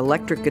instruments with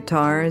electric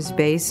guitars,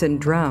 bass, and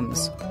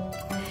drums.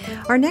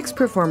 Our next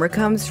performer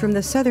comes from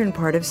the southern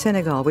part of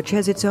Senegal, which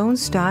has its own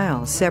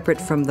style, separate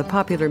from the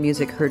popular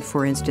music heard,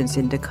 for instance,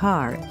 in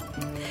Dakar.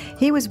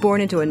 He was born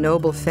into a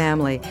noble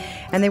family,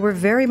 and they were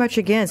very much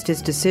against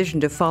his decision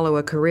to follow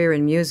a career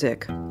in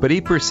music. But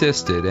he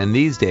persisted, and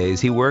these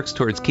days he works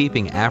towards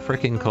keeping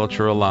African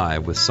culture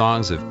alive with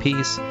songs of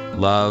peace,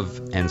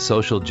 love, and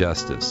social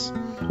justice.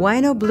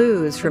 Waino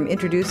Blues, from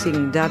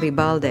introducing Daby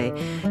Balde,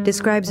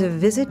 describes a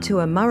visit to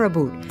a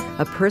marabout,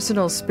 a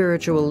personal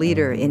spiritual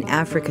leader in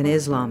African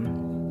Islam.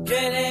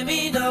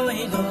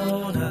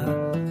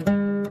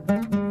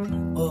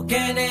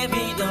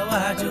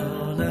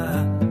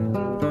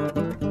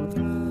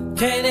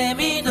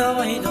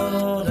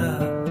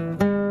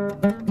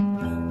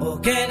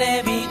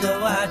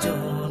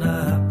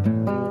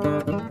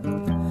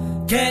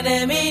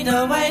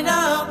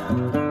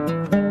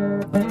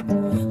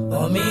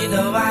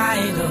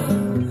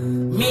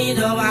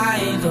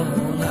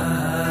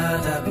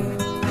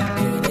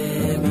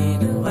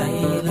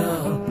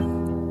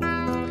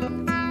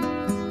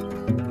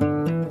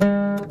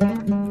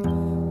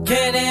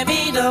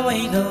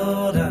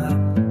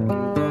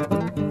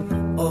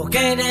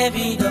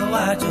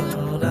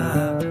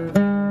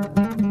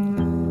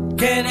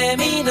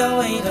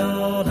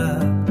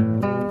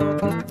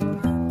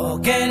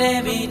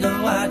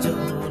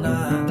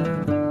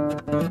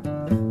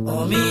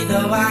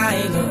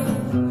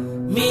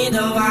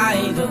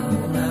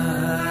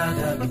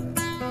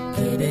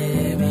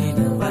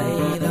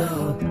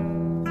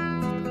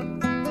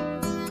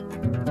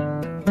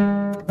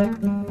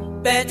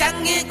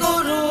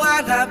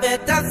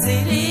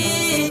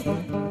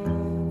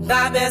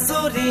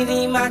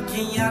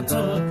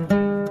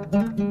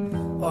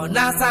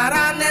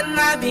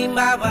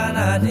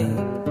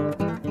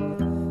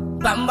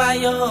 Bamba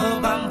yo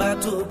bamba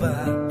tuba,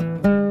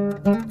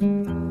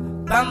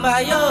 bamba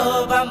yo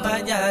bamba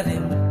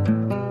nyarim,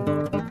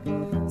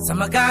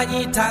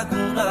 samagani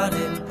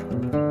tagunarim,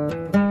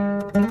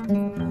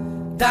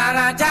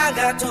 dara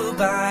jaga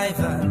tuba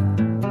ivan,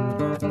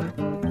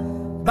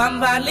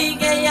 bamba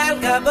lige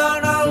yanga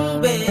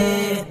borongbe,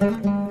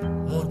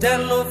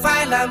 mudenu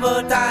faila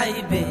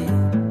motaibe,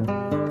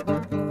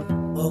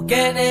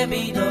 ogene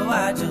bido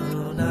wajuna.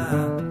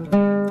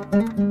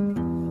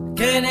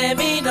 Kene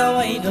mi do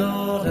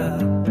idona,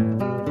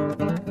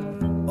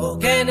 o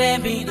kene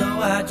mi do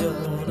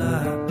ajona,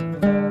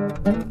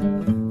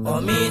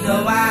 o mi do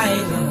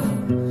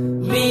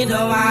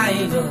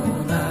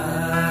idona,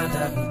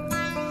 Daby,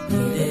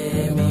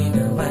 kene mi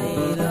do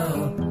idona.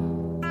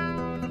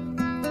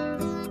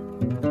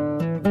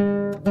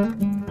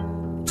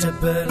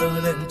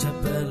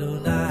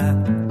 Chapeluna,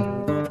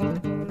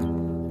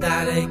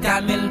 dare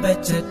kamil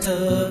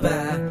bechetuba,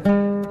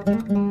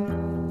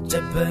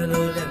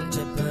 chapeluna.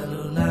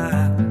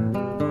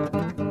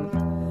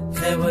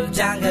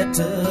 Janga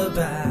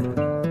tuba,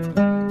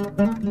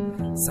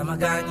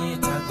 samagani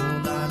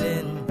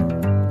tagunarin.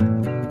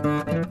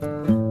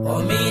 Oh,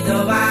 me do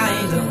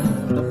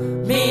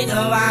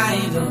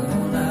waino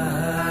na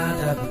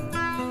Daby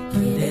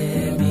kile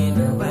mi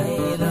do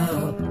waino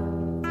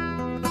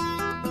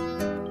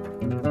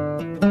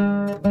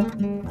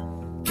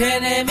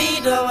kene mi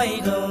do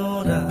waino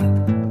na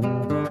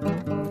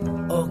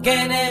o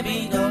kene mi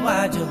do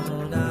wajo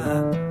na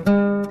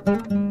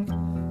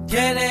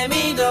kene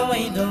mi do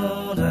waino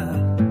na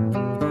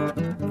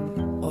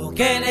o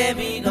kene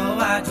mi do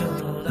wajo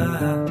na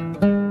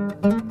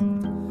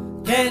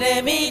kene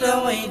mi do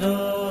waino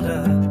na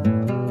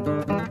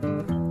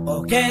o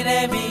kene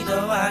mi do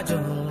wajo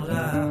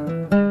na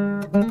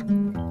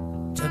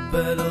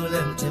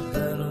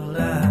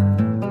Chapalula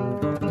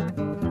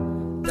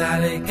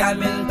Dale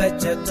kamil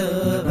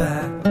bachatuba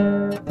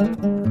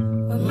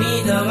Mi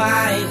do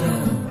waino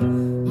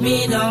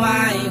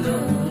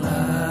na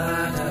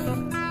Daby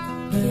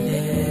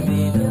kile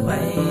mi do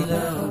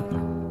waino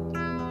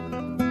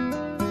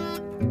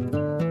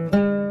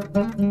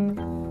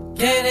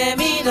kene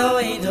mi do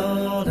waino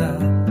na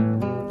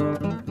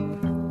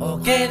o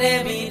kene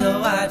mi do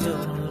wajo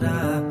na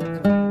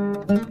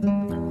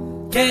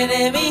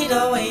kene mi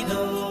do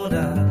waino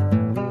na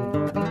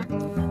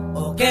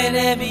o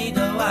kene mi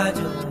do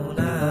wajo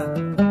na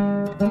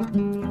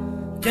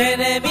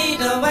kene mi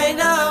do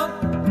waino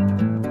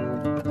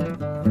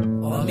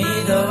o mi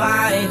do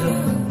waino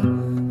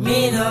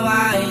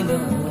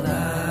na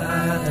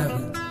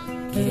Daby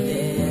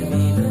kile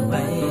mi do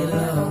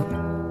waino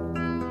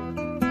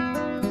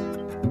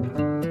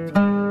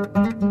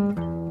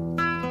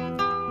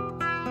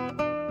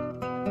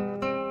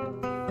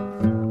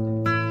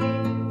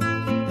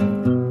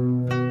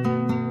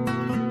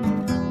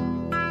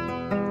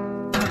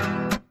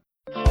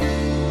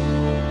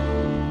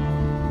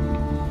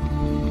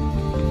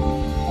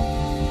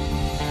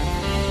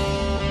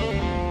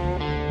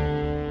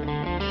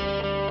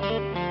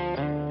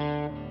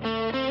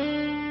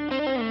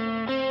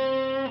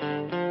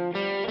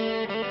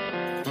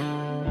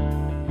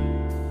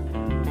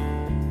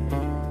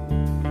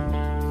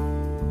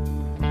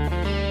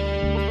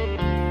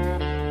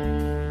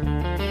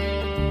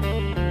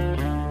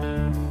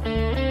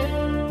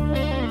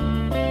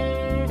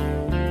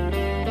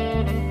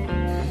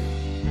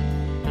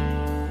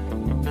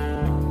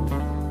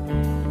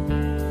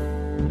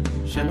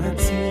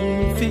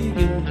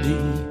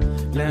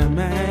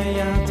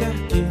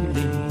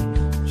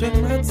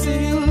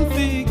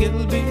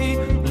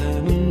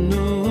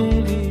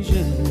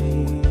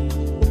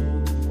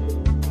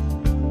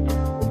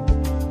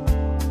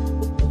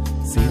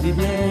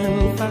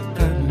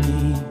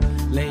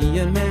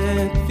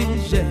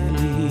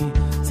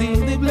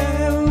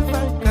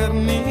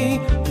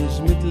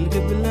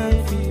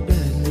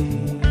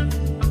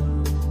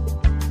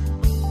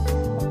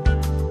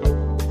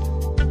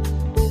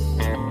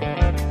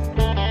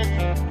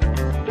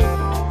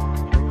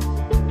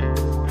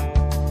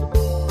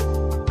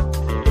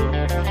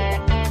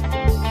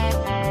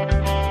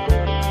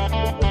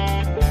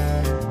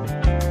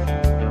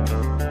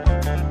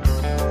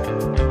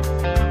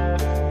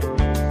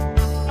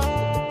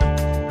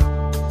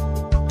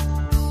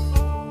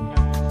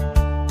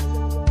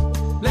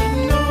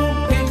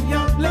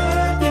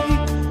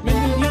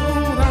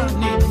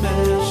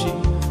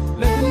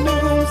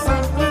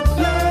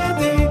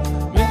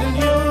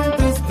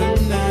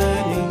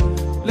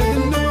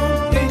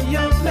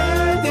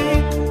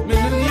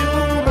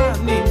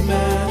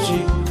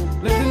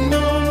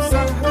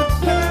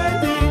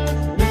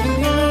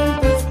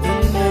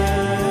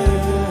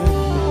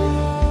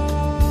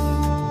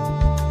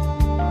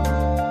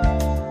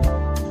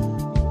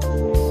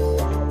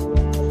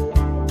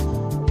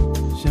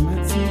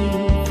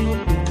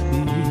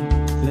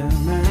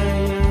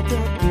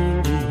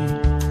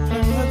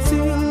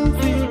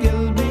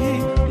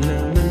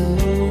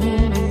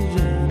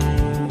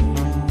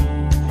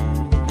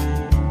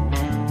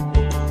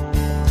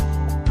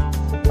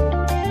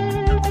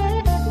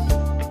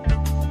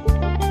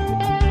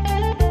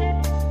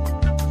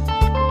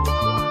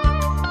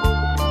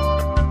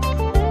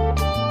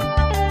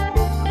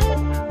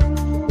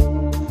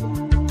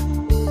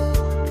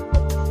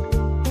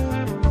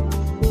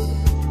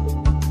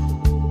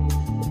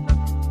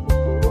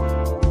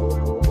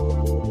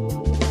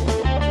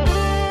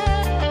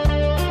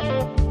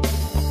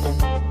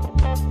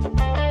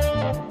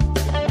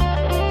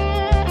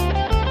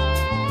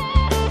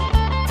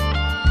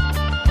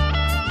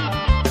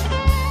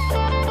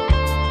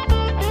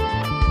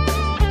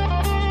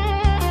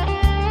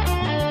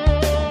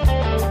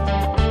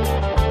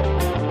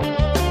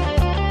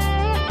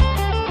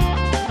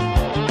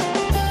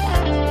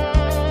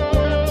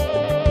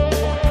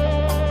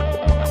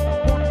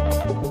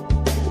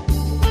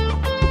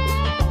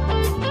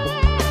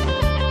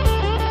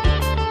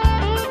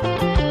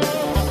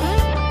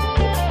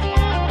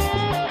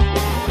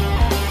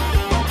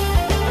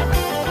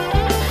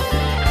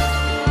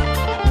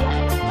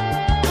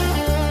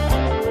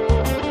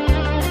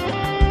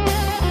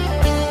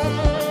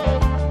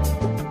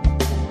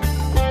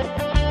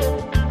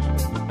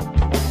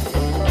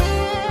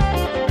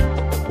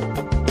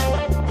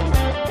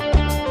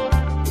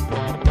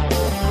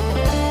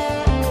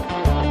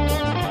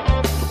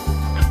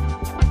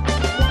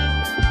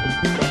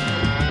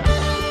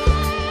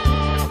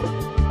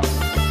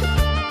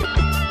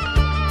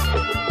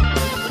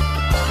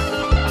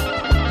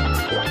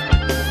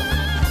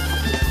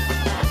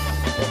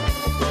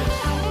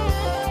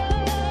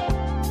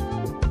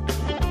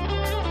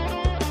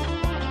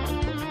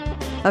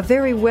A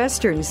very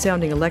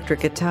Western-sounding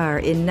electric guitar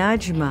in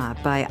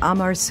Najma by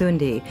Amar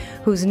Sundy,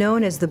 who's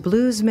known as the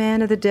blues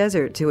man of the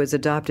desert to his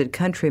adopted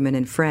countrymen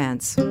in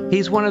France.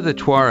 He's one of the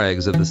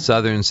Tuaregs of the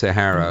southern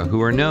Sahara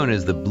who are known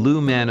as the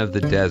blue men of the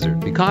desert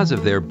because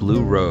of their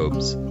blue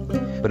robes.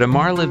 But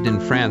Amar lived in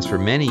France for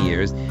many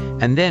years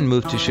and then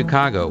moved to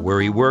Chicago,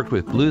 where he worked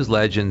with blues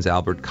legends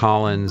Albert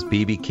Collins,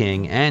 B.B.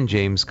 King, and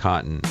James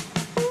Cotton.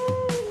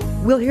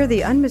 We'll hear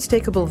the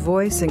unmistakable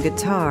voice and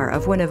guitar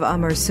of one of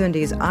Amar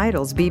Sundy's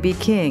idols, B.B.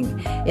 King,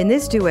 in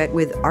this duet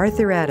with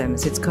Arthur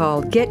Adams. It's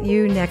called Get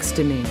You Next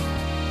to Me.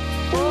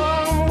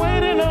 Oh, I'm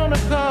waiting on the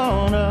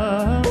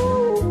corner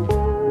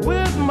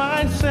with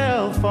my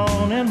cell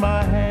phone in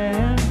my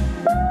hand.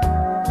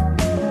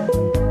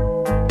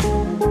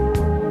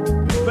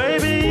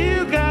 Baby,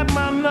 you got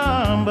my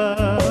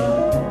number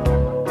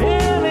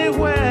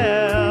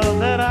anywhere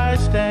that I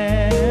stand.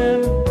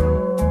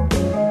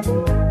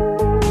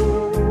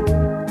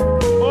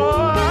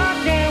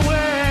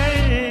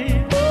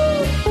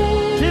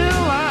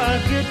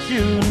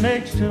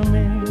 Next to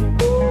me.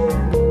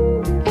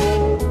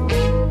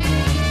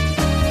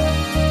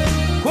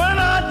 When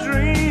I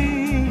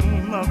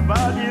dream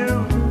about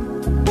you,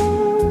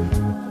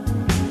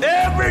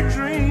 every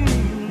dream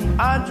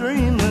I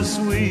dream is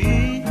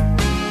sweet.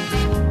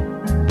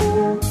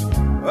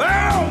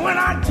 Well, when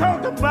I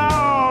talk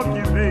about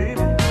you,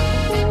 baby,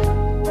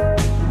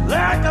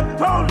 like a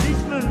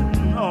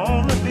policeman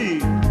on the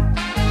beat,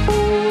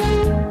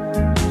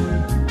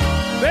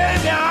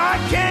 baby, I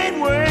can't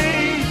wait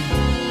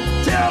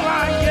till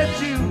I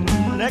get you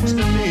next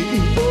to me.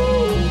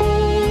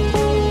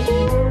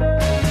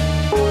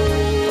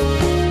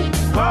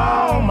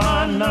 Call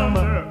my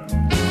number,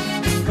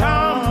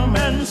 come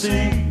and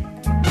see.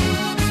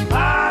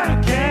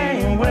 I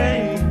can't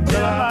wait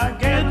till I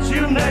get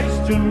you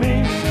next to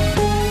me.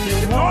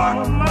 You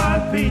want my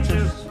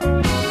peaches,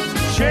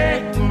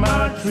 shake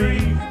my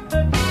tree.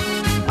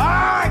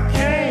 I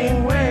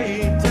can't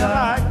wait till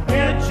I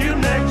get you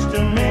next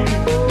to me.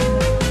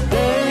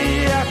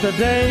 Day after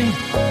day,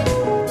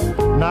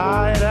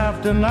 night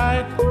after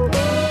night,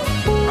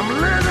 I'm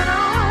living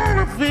on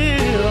the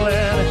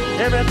feeling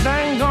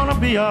everything's gonna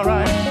be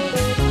alright.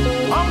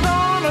 I'm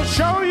gonna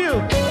show you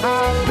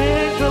how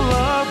big the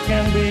love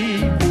can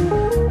be.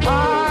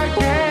 I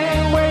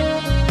can't wait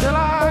till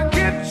I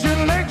get you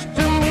next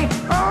to me.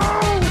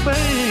 Oh,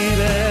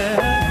 baby.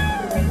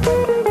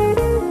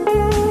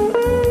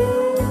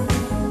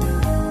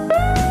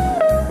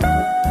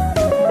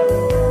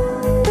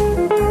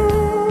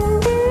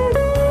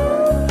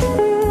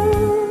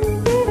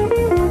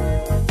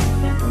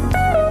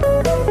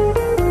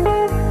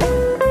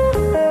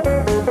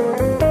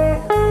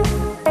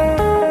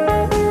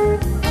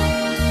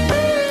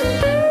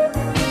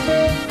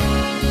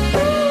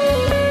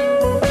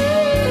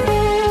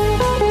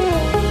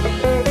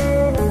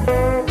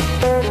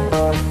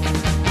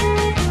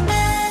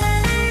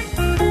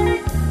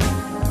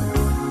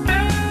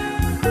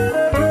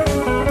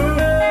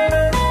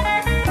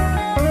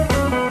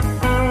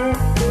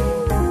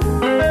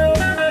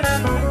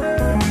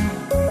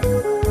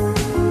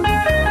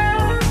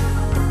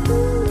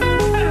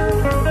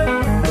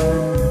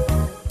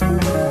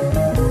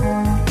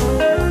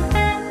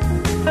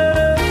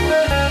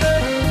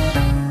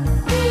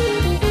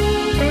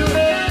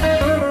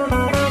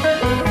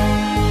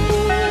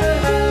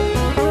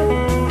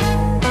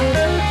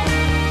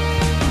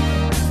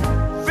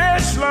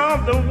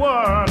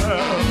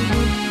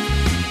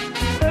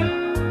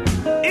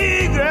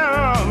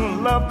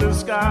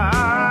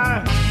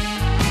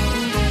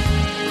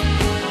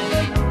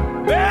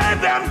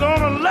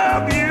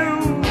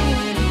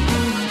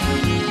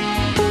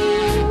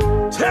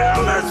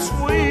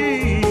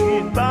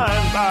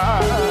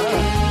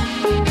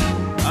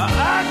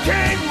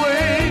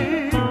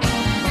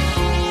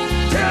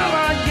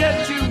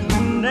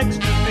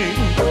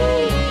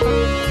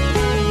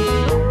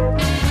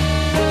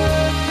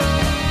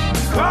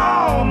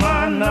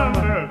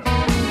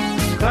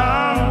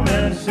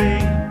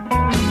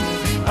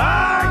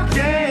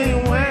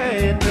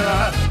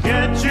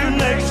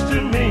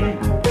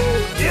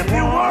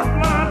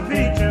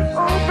 Peaches,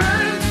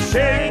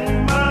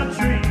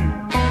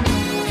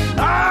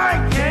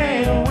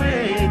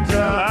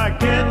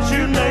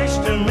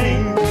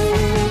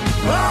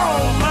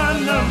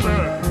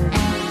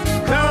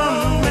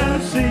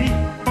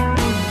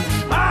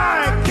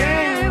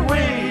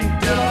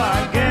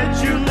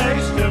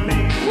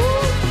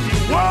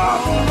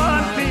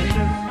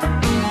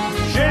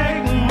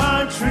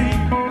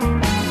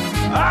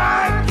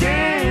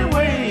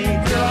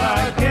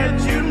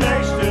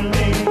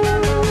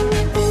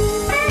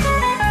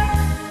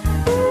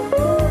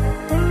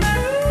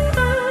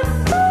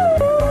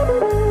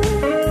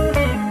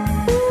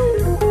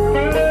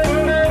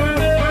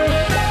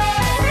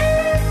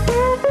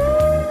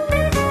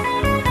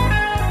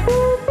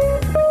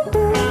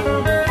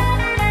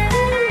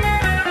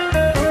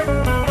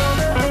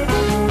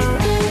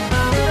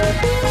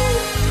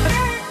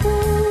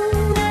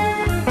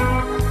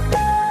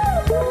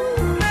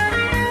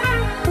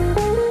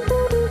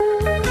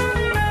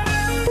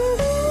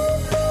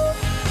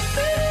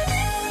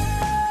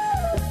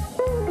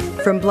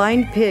 From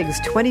Blind Pig's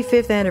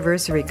 25th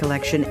anniversary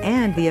collection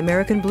and the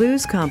American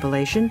Blues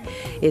compilation,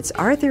 it's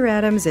Arthur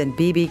Adams and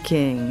B.B.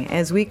 King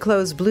as we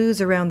close Blues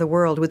Around the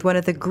World with one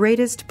of the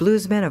greatest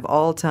bluesmen of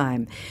all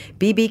time,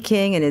 B.B.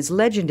 King and his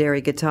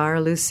legendary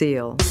guitar,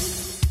 Lucille.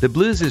 The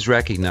blues is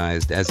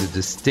recognized as a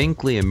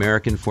distinctly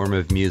American form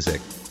of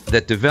music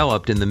that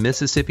developed in the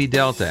Mississippi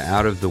Delta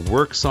out of the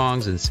work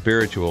songs and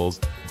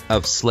spirituals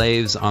of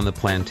slaves on the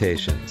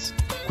plantations.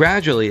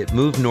 Gradually, it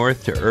moved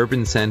north to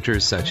urban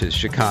centers such as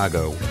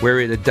Chicago, where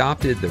it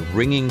adopted the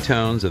ringing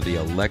tones of the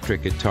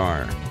electric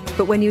guitar.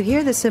 But when you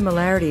hear the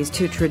similarities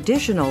to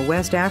traditional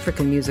West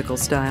African musical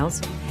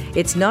styles,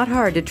 it's not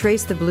hard to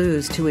trace the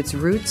blues to its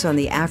roots on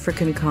the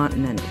African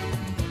continent.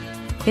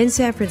 In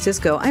San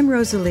Francisco, I'm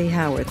Rosalie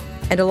Howarth,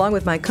 and along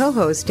with my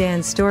co-host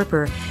Dan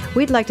Storper,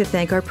 we'd like to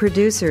thank our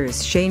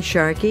producers, Shane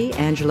Sharkey,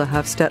 Angela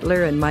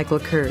Huffstutler, and Michael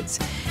Kurtz,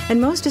 and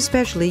most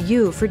especially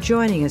you for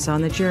joining us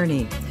on the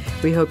journey.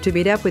 We hope to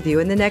meet up with you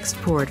in the next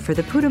port for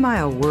the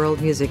Putumayo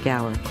World Music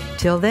Hour.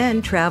 Till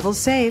then, travel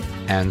safe.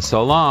 And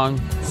so long.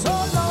 So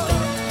long.